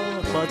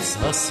západ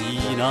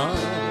zhasíná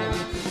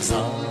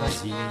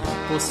září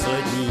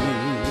poslední.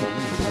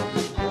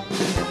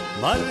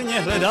 Marně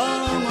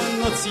hledám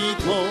nocí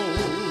tmou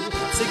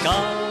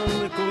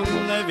cikánku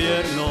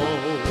nevěrnou.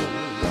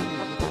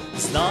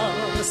 Zdá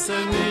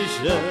se mi,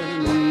 že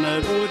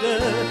nebude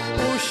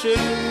už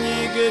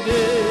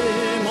nikdy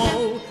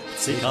mou.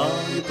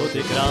 Cikánko,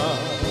 ty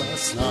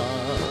krásná,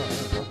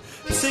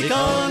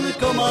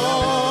 cikánko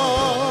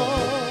malá,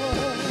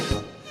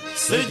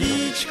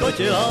 srdíčko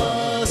ti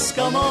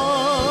láska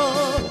má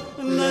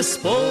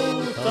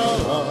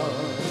nespoutala.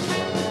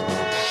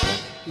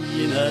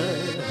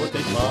 Jiného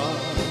teď mám,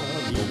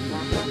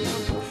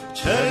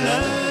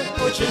 černé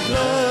oči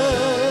tvé,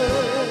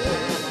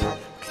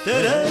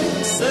 které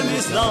se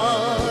mi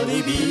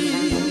zdály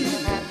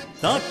být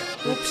tak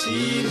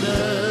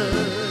upřímné.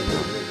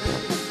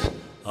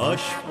 Až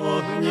v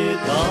ohni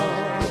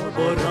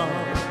tábora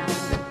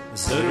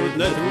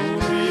zrudne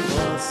tvůj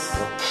vlas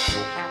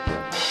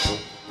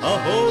a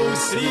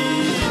houslí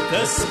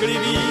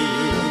tesklivý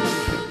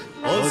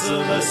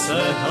ozve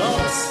se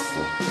hlas.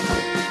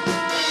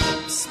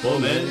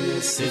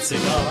 Vzpomeň si,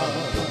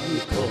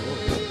 cikánko,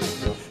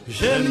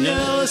 že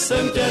měl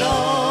jsem tě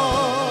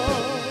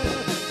rád,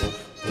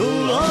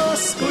 tu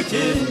lásku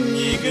ti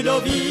nikdo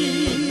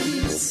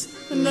víc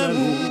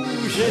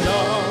nemůže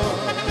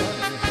dát.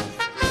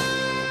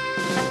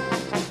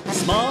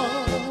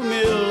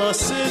 Zmámila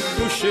si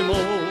duši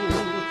mou,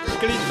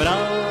 klid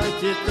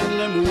vrátit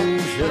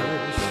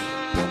nemůžeš.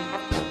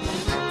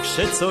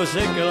 Vše, co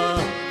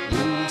řekla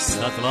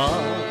ústa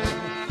tvá,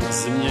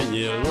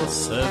 změnilo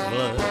se v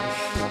lež.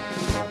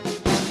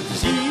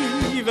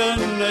 Dříve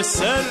než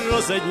se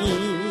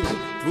rozední,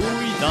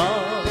 tvůj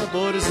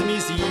tábor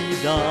zmizí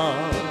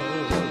dál.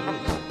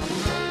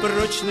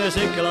 Proč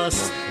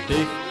neřeklas,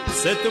 bych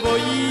se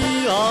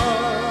tvojí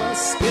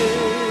lásky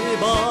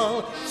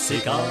bál?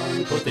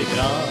 Cikánko, ty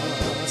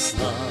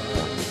krásná,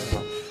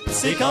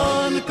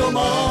 cikánko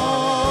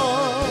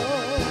má,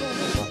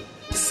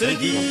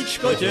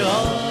 srdíčko tě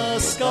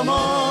láska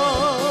má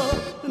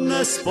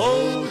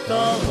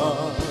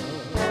nespoutala.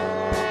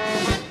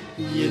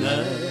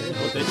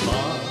 Jiného teď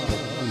mám,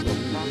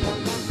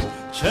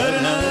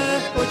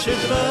 černé oči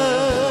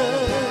tvé,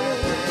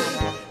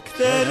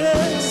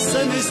 které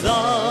se mi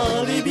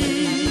zdály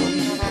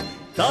být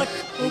tak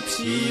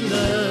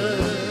upřímné.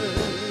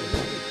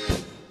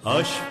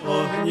 Až v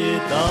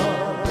ohni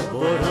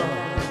tábora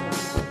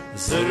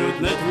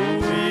zrudne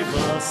tvůj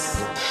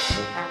vlas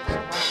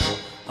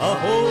a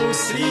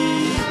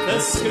houslí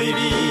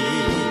tesklivý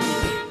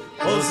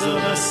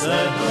ozve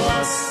se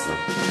hlas.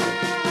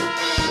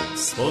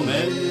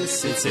 Vzpomeň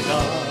si,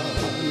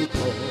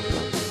 cikánko,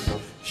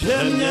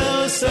 že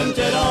měl jsem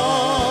tě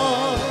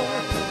rád,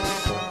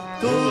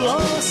 tu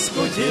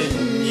lásku ti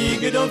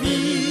nikdo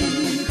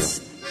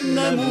víc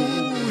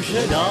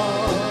nemůže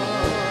dát.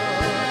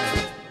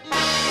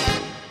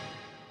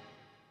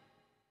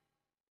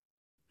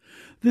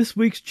 This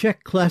week's Czech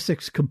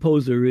classics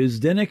composer is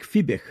Zdeněk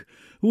Fibich,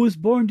 who was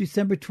born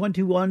December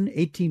 21,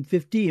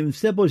 1850 in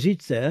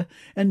Sebožice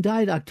and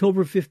died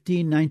October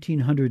 15,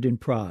 1900 in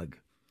Prague.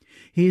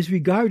 He is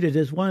regarded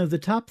as one of the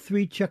top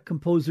three Czech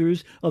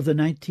composers of the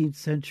 19th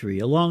century,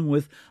 along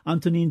with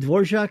Antonín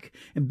Dvořák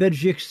and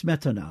Bedřich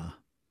Smetana.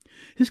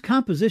 His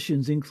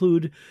compositions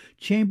include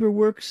chamber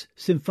works,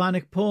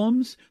 symphonic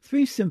poems,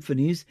 3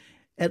 symphonies,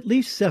 at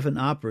least 7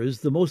 operas,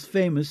 the most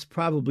famous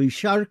probably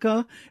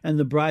Šárka and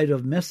the Bride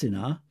of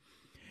Messina,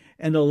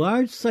 and a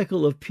large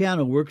cycle of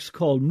piano works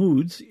called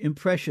Moods,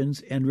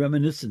 Impressions, and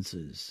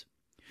Reminiscences.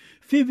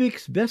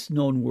 Fivik's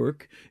best-known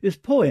work is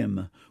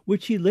Poem,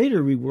 which he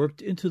later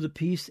reworked into the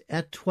piece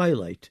At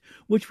Twilight,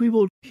 which we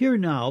will hear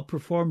now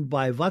performed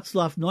by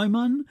Václav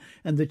Neumann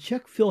and the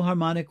Czech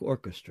Philharmonic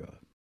Orchestra.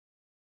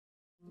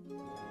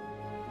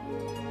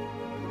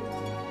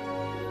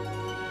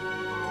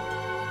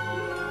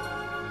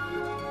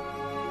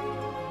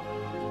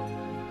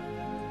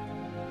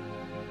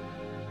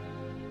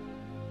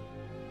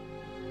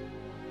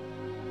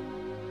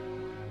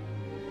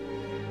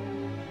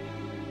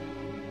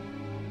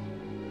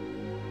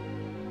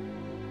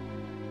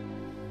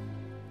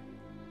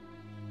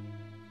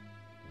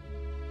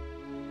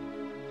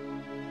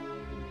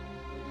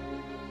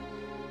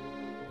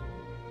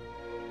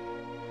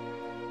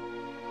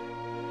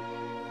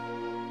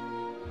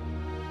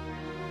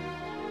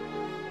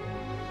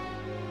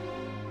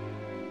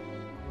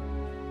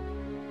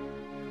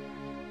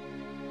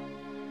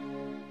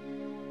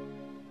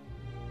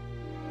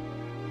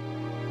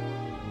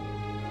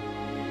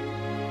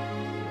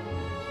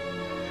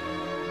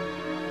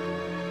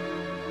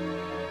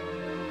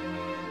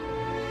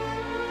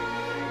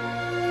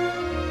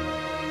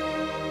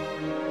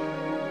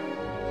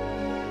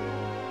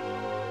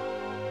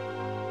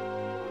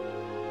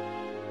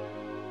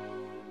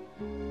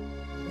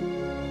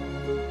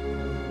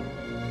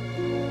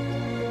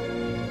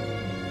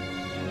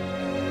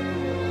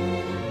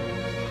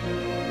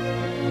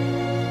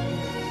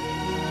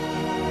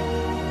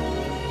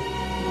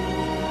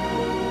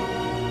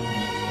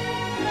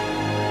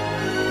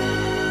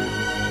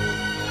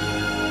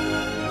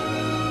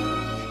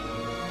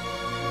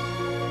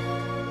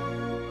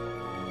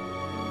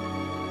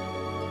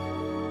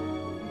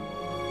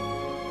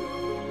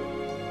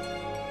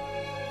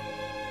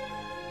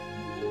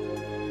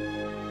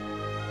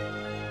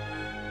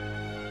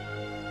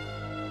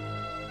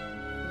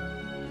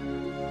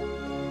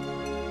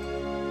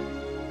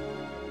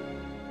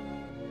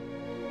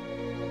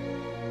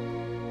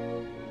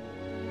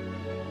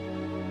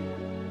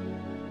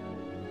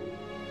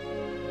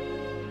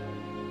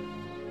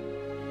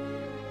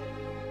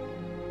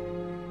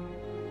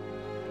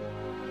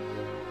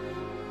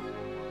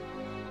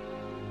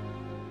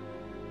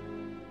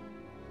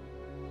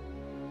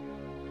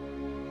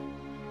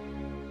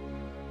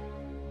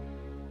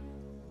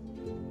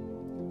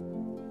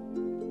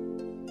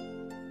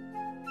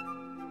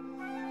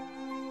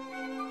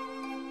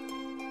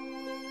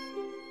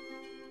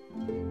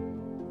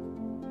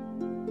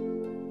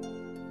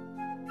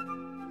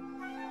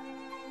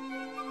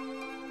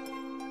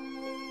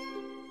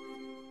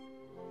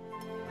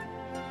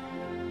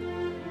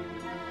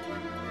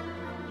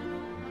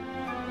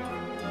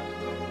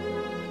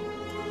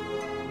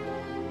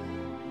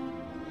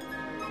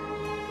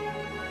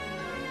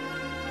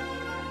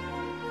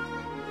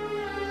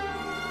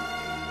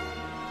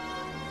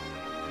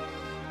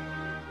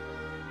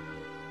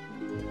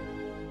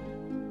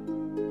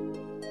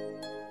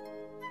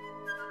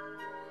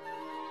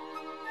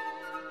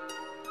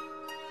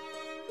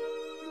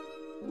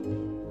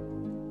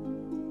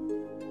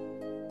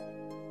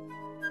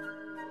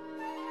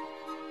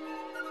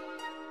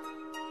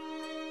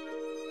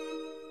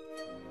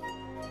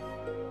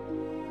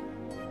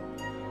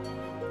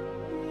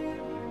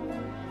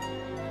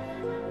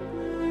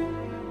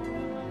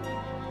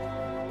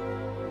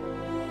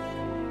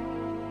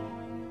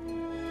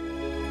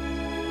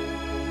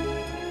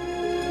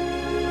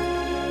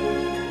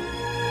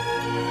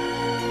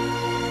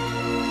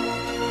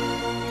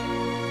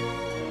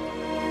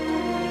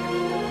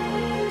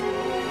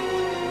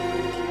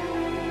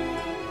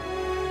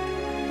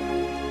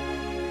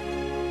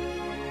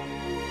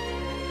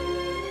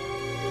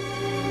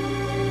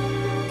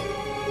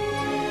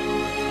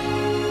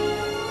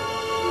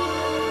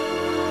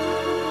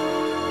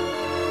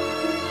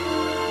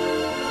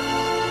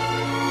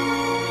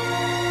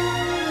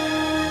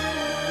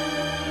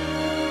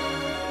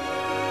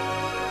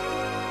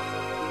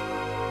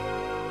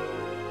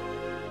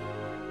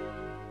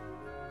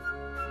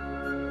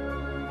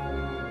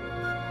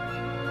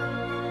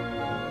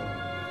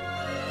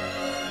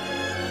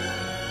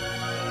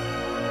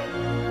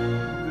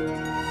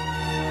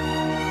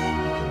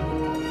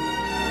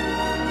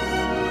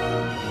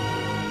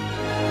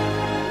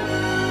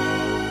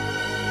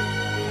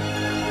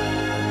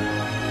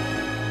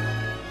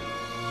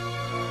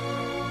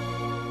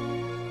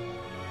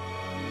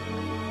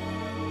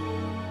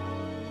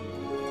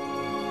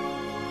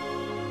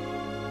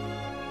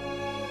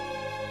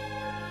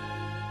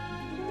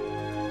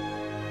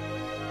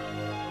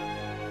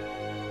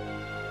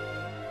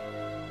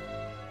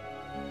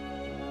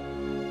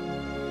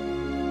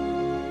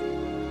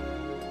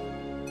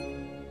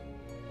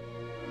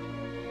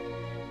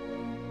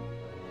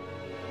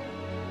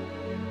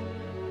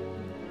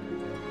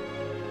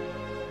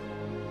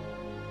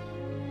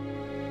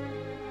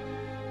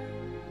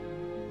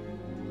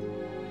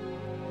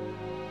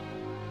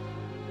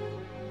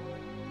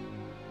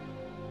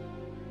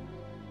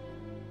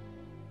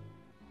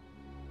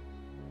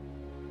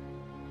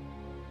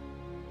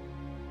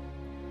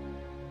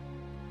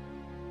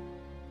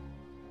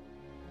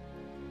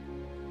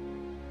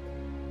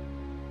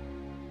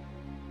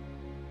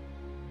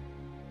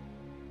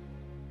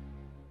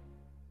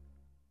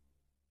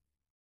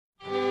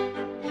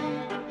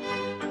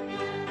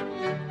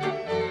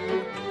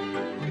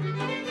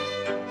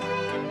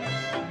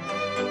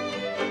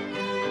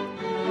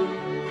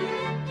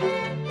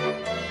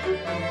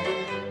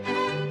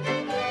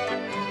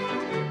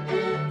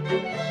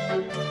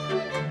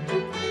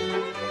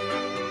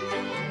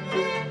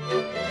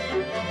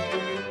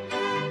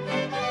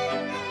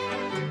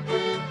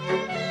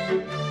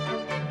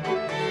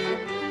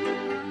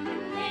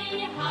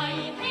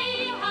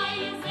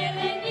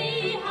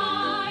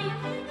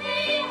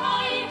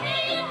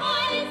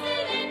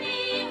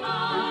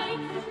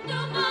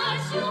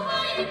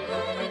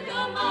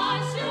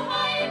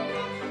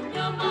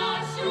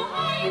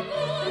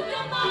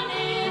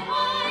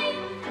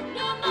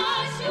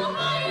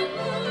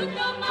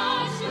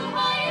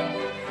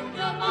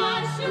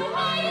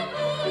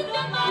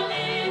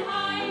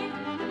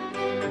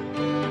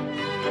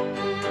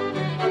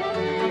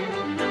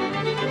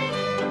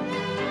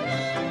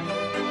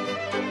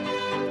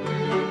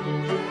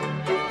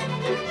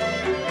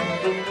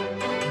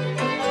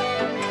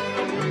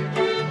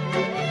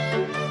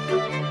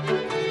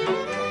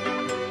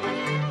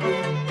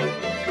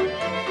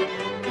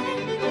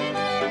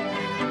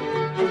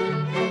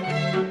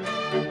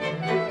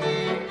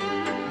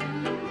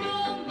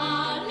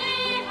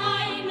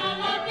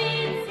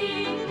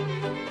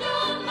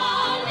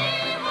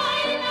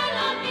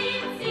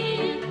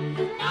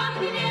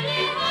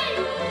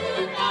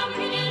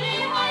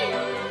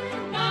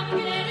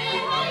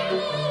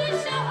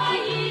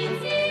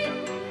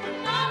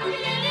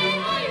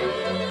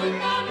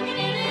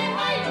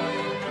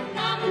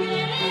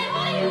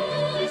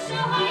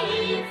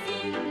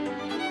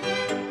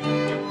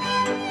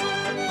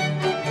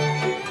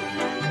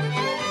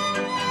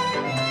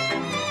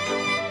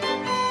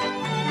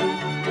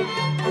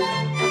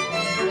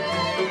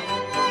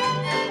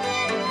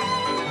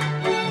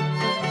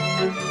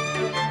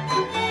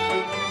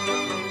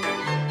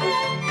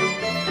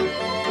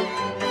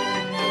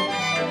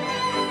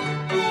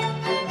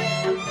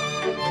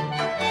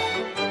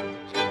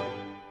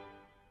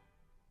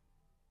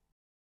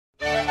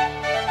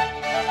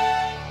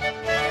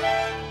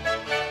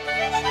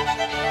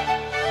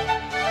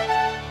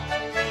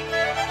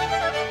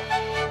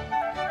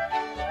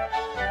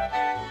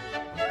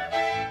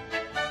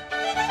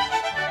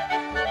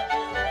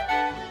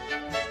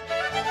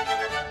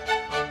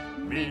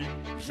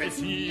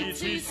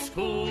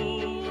 řezícisku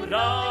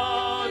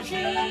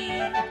ráží,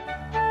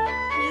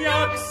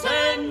 jak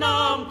se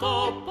nám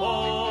to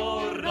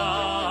poráží.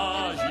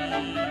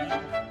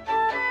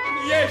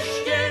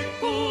 Ještě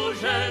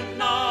kůže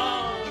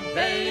na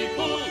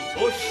dejku,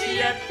 už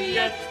je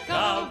 5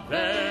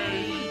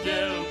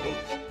 vejdělku,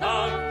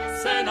 tak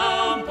se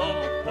nám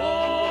to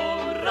poráží.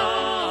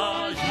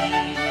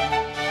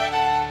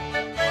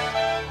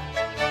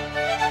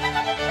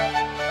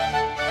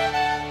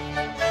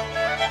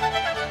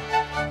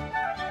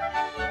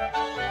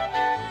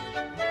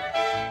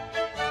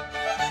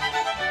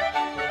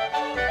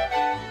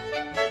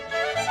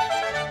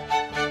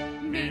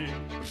 My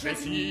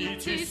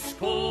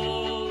řezícisku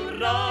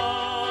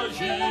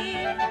ráží,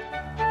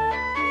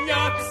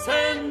 jak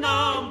se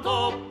nám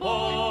to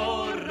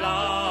poráží.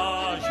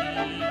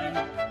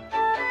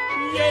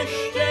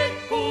 Ještě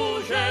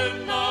kůže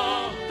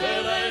na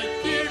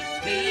teleti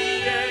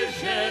pije,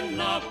 že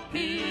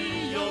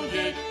napijou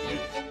děti,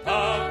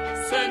 tak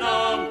se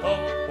nám to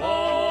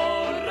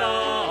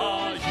poráží.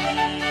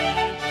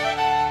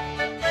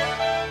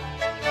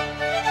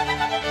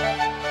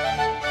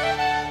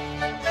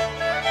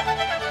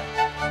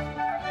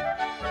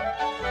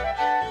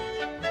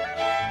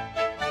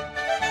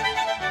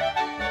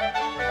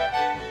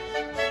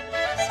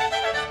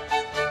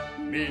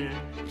 My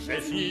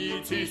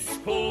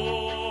řezícisku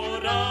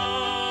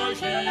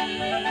ráží,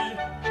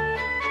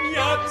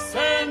 jak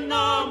se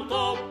nám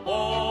to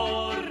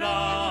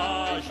poráží.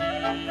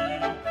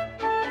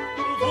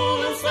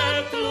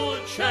 Vůze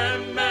tluče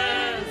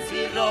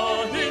mezi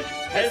rohy,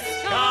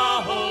 hezká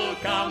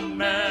holka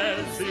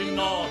mezi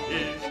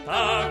nohy,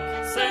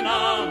 tak se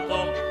nám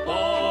to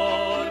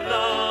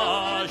poráží.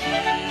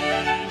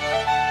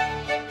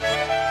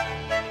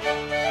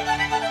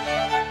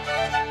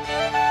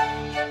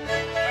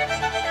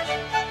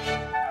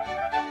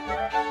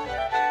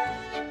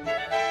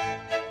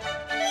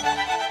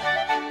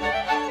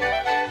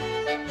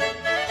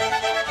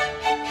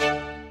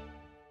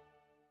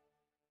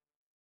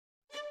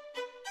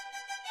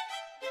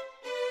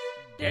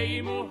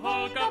 Dej mu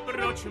holka,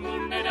 proč mu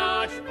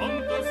nedáš,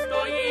 on tu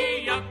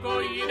stojí, jako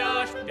jí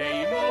dáš.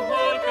 Dej mu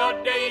holka,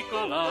 dej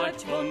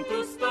koláč, on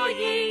tu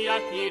stojí,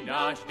 jak jí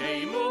dáš.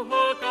 Dej mu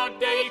holka,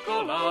 dej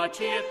koláč,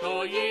 je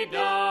to jí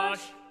dáš.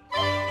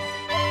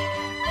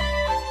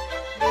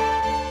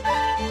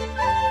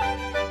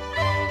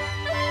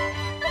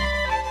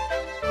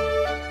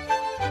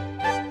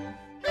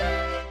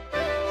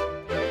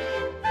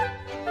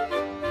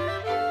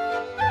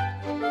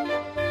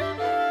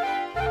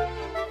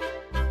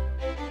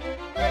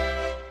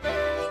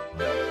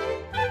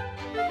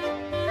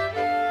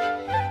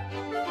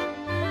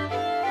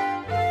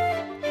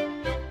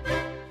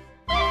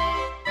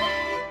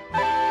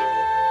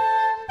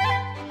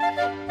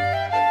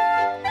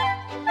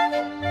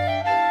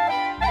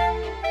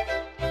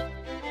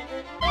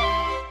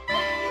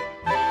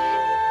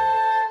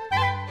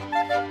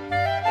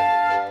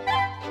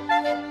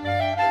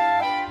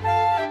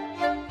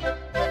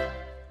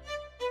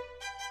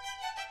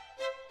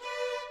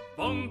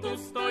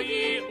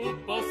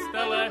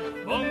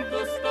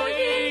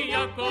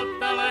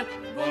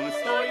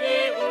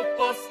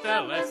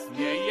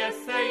 směje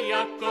se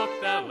jako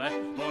tele,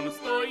 on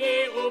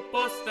stojí u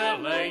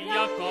postele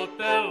jako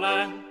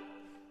tele.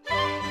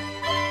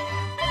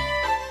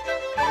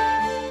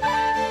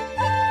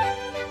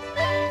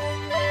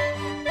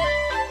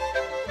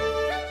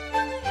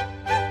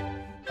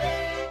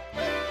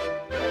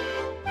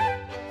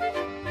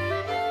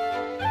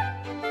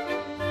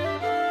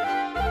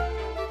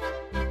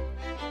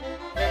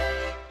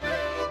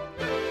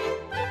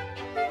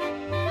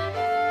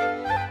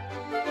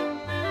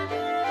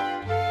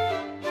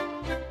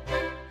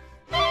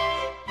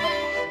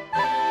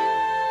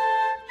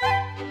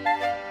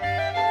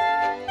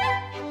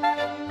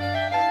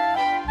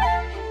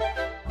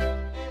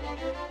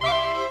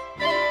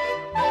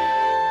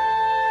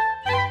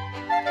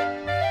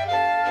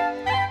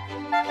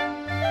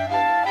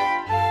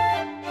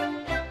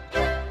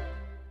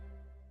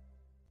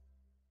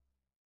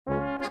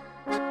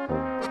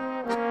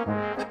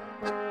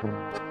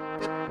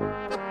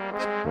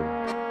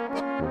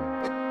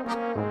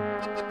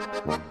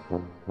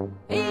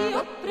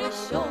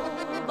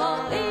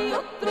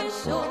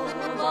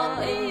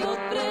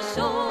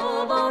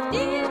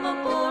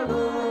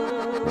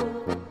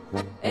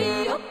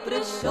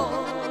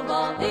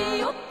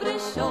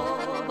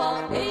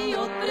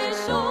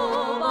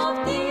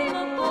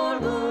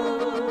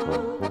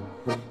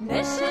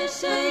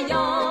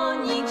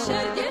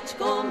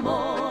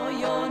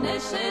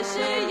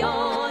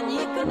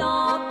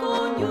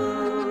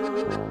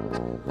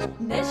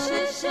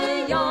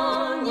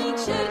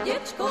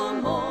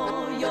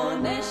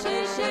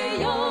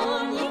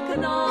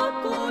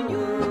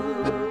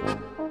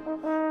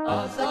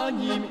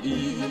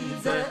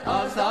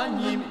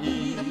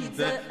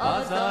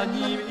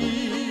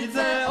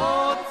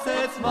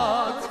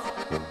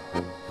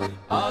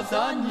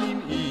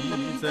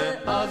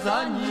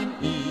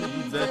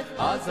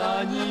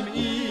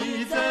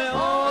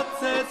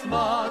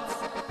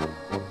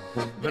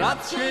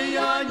 Bratře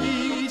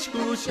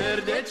Janíčku,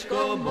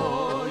 srdečko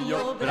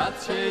mojo,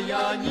 bratře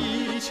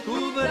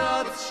Janíčku,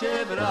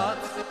 bratře,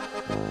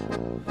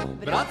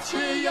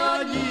 bratře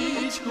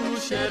Janíčku,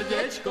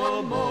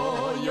 srdečko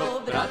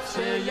mojo,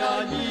 bratře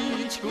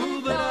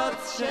Janíčku,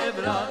 bratře,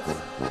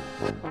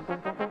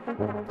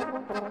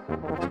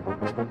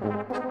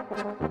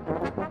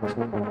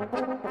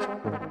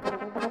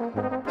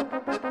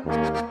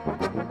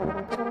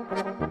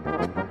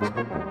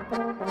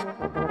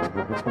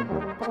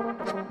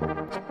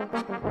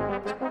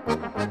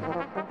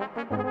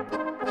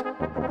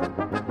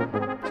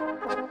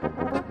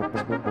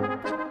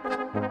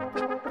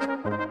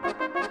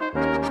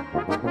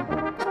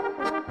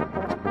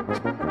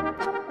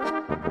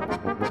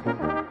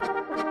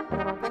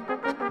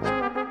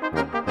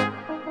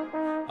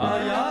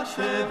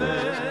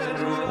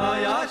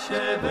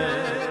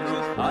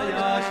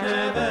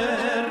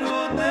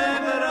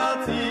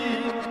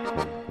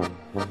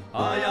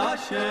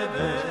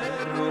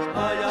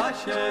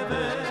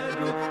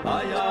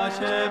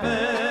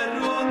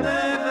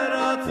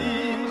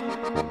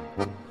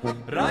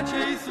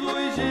 Radšej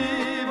svůj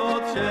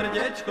život,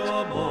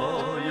 srdečko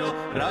mojo,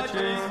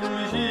 radšej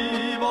svůj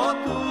život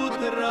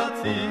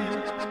utracím.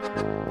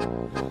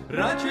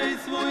 Radšej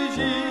svůj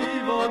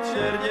život,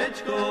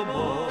 srdečko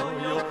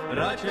mojo,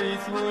 radšej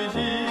svůj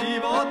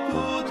život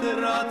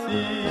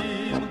utracím.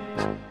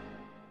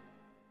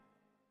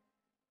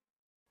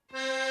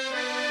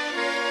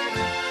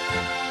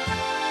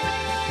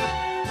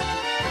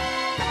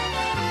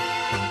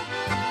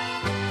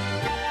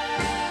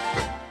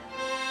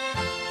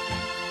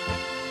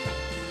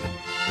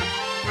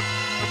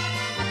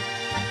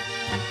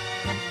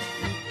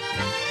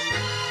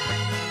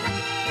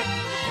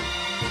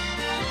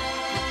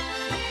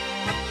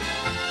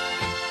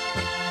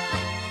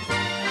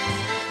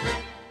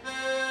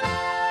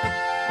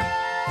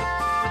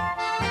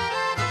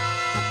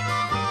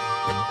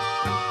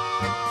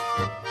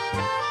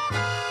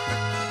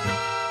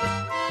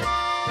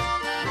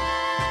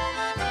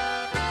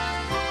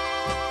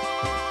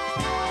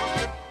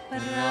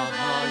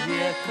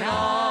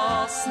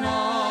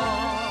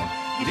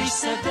 Když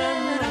se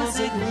den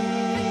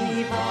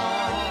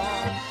rozednívá,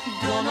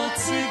 do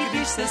noci,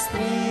 když se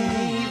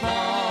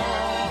zpívá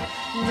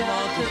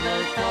nad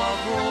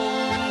Vltavou,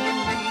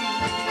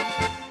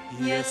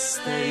 je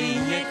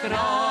stejně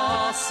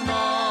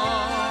krásná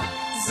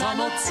za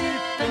noci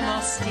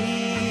plná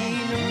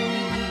stínů,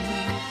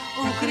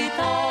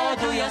 ukrytá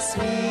do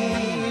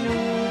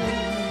jasmínů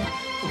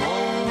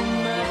tvou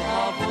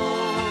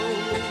mlhavou.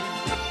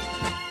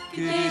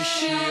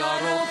 Když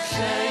jaro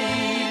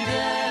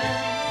přejde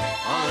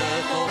a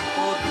léto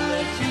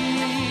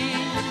podletí,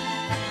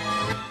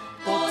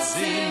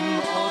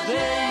 podzim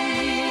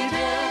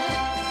odejde,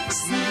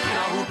 sníh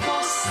Prahu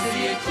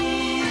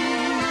posvětí.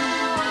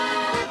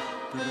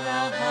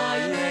 Praha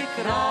je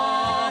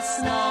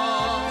krásná,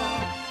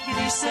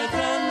 když se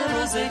den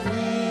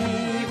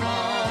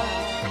rozednívá,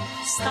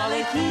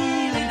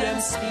 staletí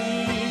lidem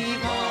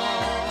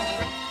zpívá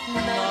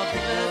nad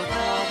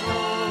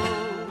Vltavou.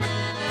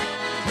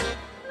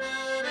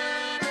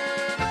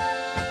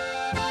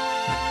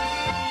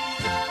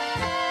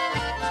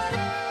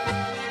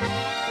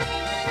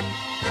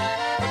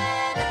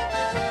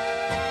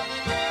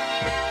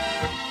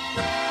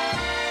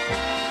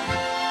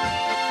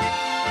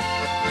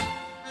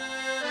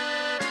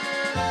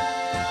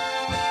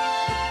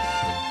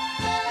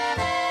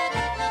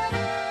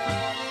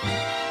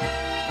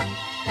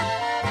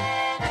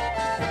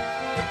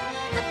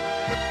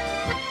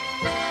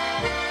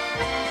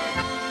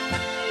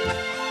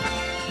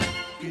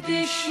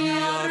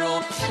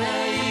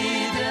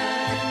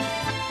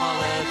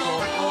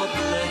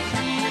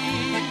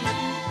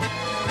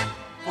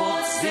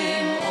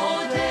 podzim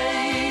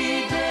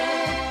odejde,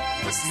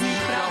 zní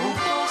Prahu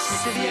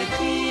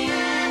posvětí.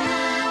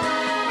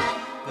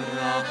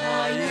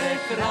 Praha je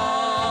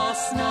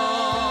krásná,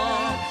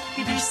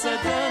 když se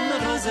den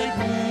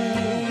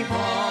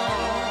rozedmívá,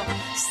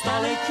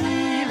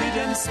 staletí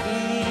lidem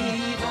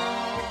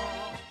zpívá.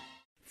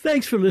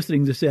 Thanks for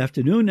listening this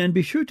afternoon, and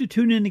be sure to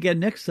tune in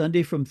again next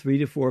Sunday from 3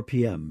 to 4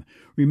 p.m.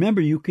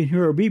 Remember, you can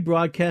hear a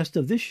rebroadcast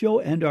of this show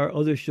and our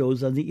other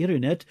shows on the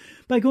Internet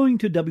by going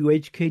to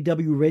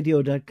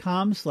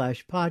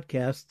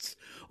whkwradio.com/podcasts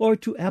or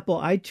to Apple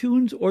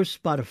iTunes or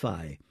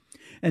Spotify.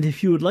 And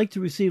if you would like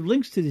to receive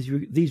links to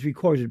these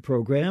recorded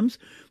programs,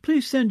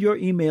 please send your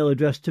email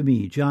address to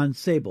me, John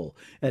Sabol,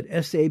 at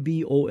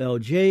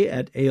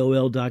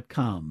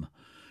sabolj@aol.com.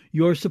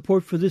 Your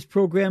support for this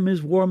program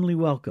is warmly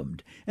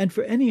welcomed. And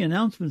for any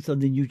announcements on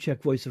the New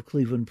Czech Voice of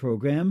Cleveland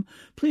program,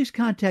 please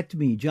contact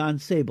me, John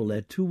Sabol,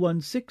 at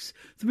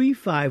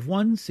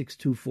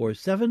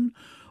 216-351-6247,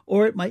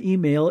 or at my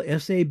email,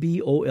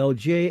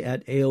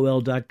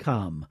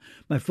 sabolj@aol.com.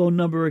 My phone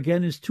number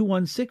again is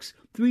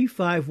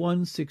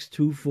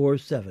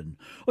 216-351-6247.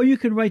 Or you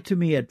can write to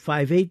me at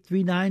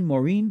 5839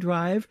 Maureen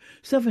Drive,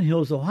 Seven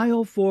Hills,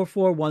 Ohio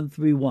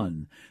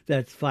 44131.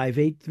 That's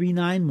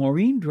 5839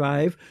 Maureen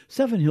Drive,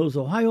 Seven Hills,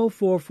 Ohio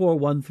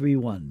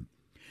 44131.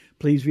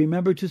 Please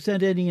remember to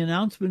send any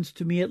announcements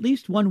to me at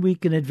least 1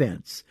 week in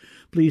advance.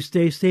 Please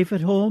stay safe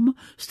at home,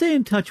 stay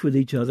in touch with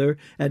each other,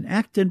 and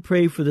act and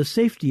pray for the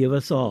safety of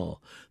us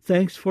all.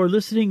 Thanks for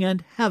listening,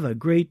 and have a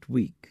great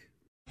week.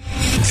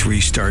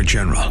 3-star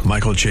General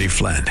Michael J.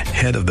 Flynn,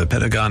 head of the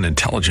Pentagon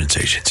Intelligence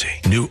Agency,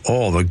 knew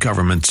all the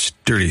government's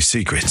dirty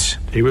secrets.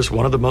 He was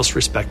one of the most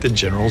respected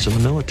generals in the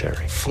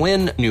military.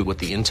 Flynn knew what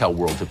the intel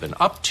world had been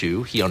up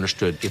to. He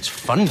understood its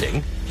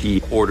funding.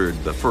 He ordered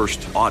the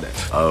first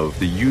audit of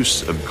the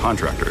use of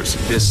contractors.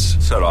 This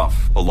set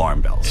off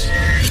alarm bells.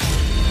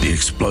 The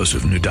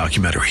explosive new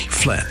documentary,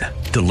 Flynn,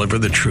 Deliver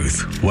the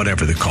Truth,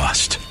 Whatever the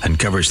Cost,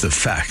 uncovers the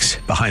facts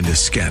behind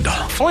this scandal.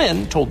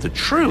 Flynn told the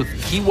truth.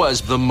 He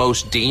was the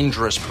most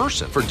dangerous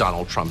person for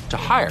Donald Trump to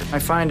hire. I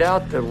find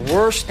out the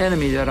worst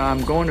enemy that I'm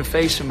going to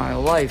face in my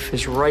life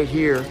is right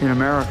here in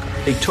America.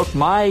 They took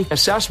my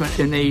assessment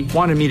and they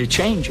wanted me to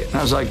change it. And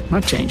I was like, I'm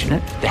not changing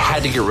it. They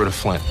had to get rid of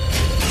Flynn.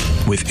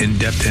 With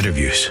in-depth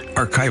interviews,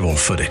 archival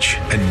footage,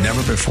 and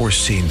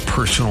never-before-seen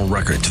personal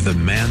records of the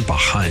man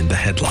behind the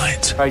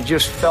headlines. I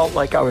just felt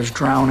like I was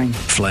drowning.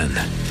 Flynn,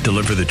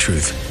 Deliver the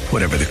Truth,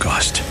 Whatever the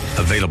Cost.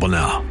 Available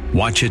now.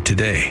 Watch it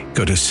today.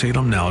 Go to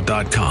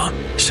salemnow.com.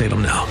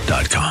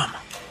 salemnow.com.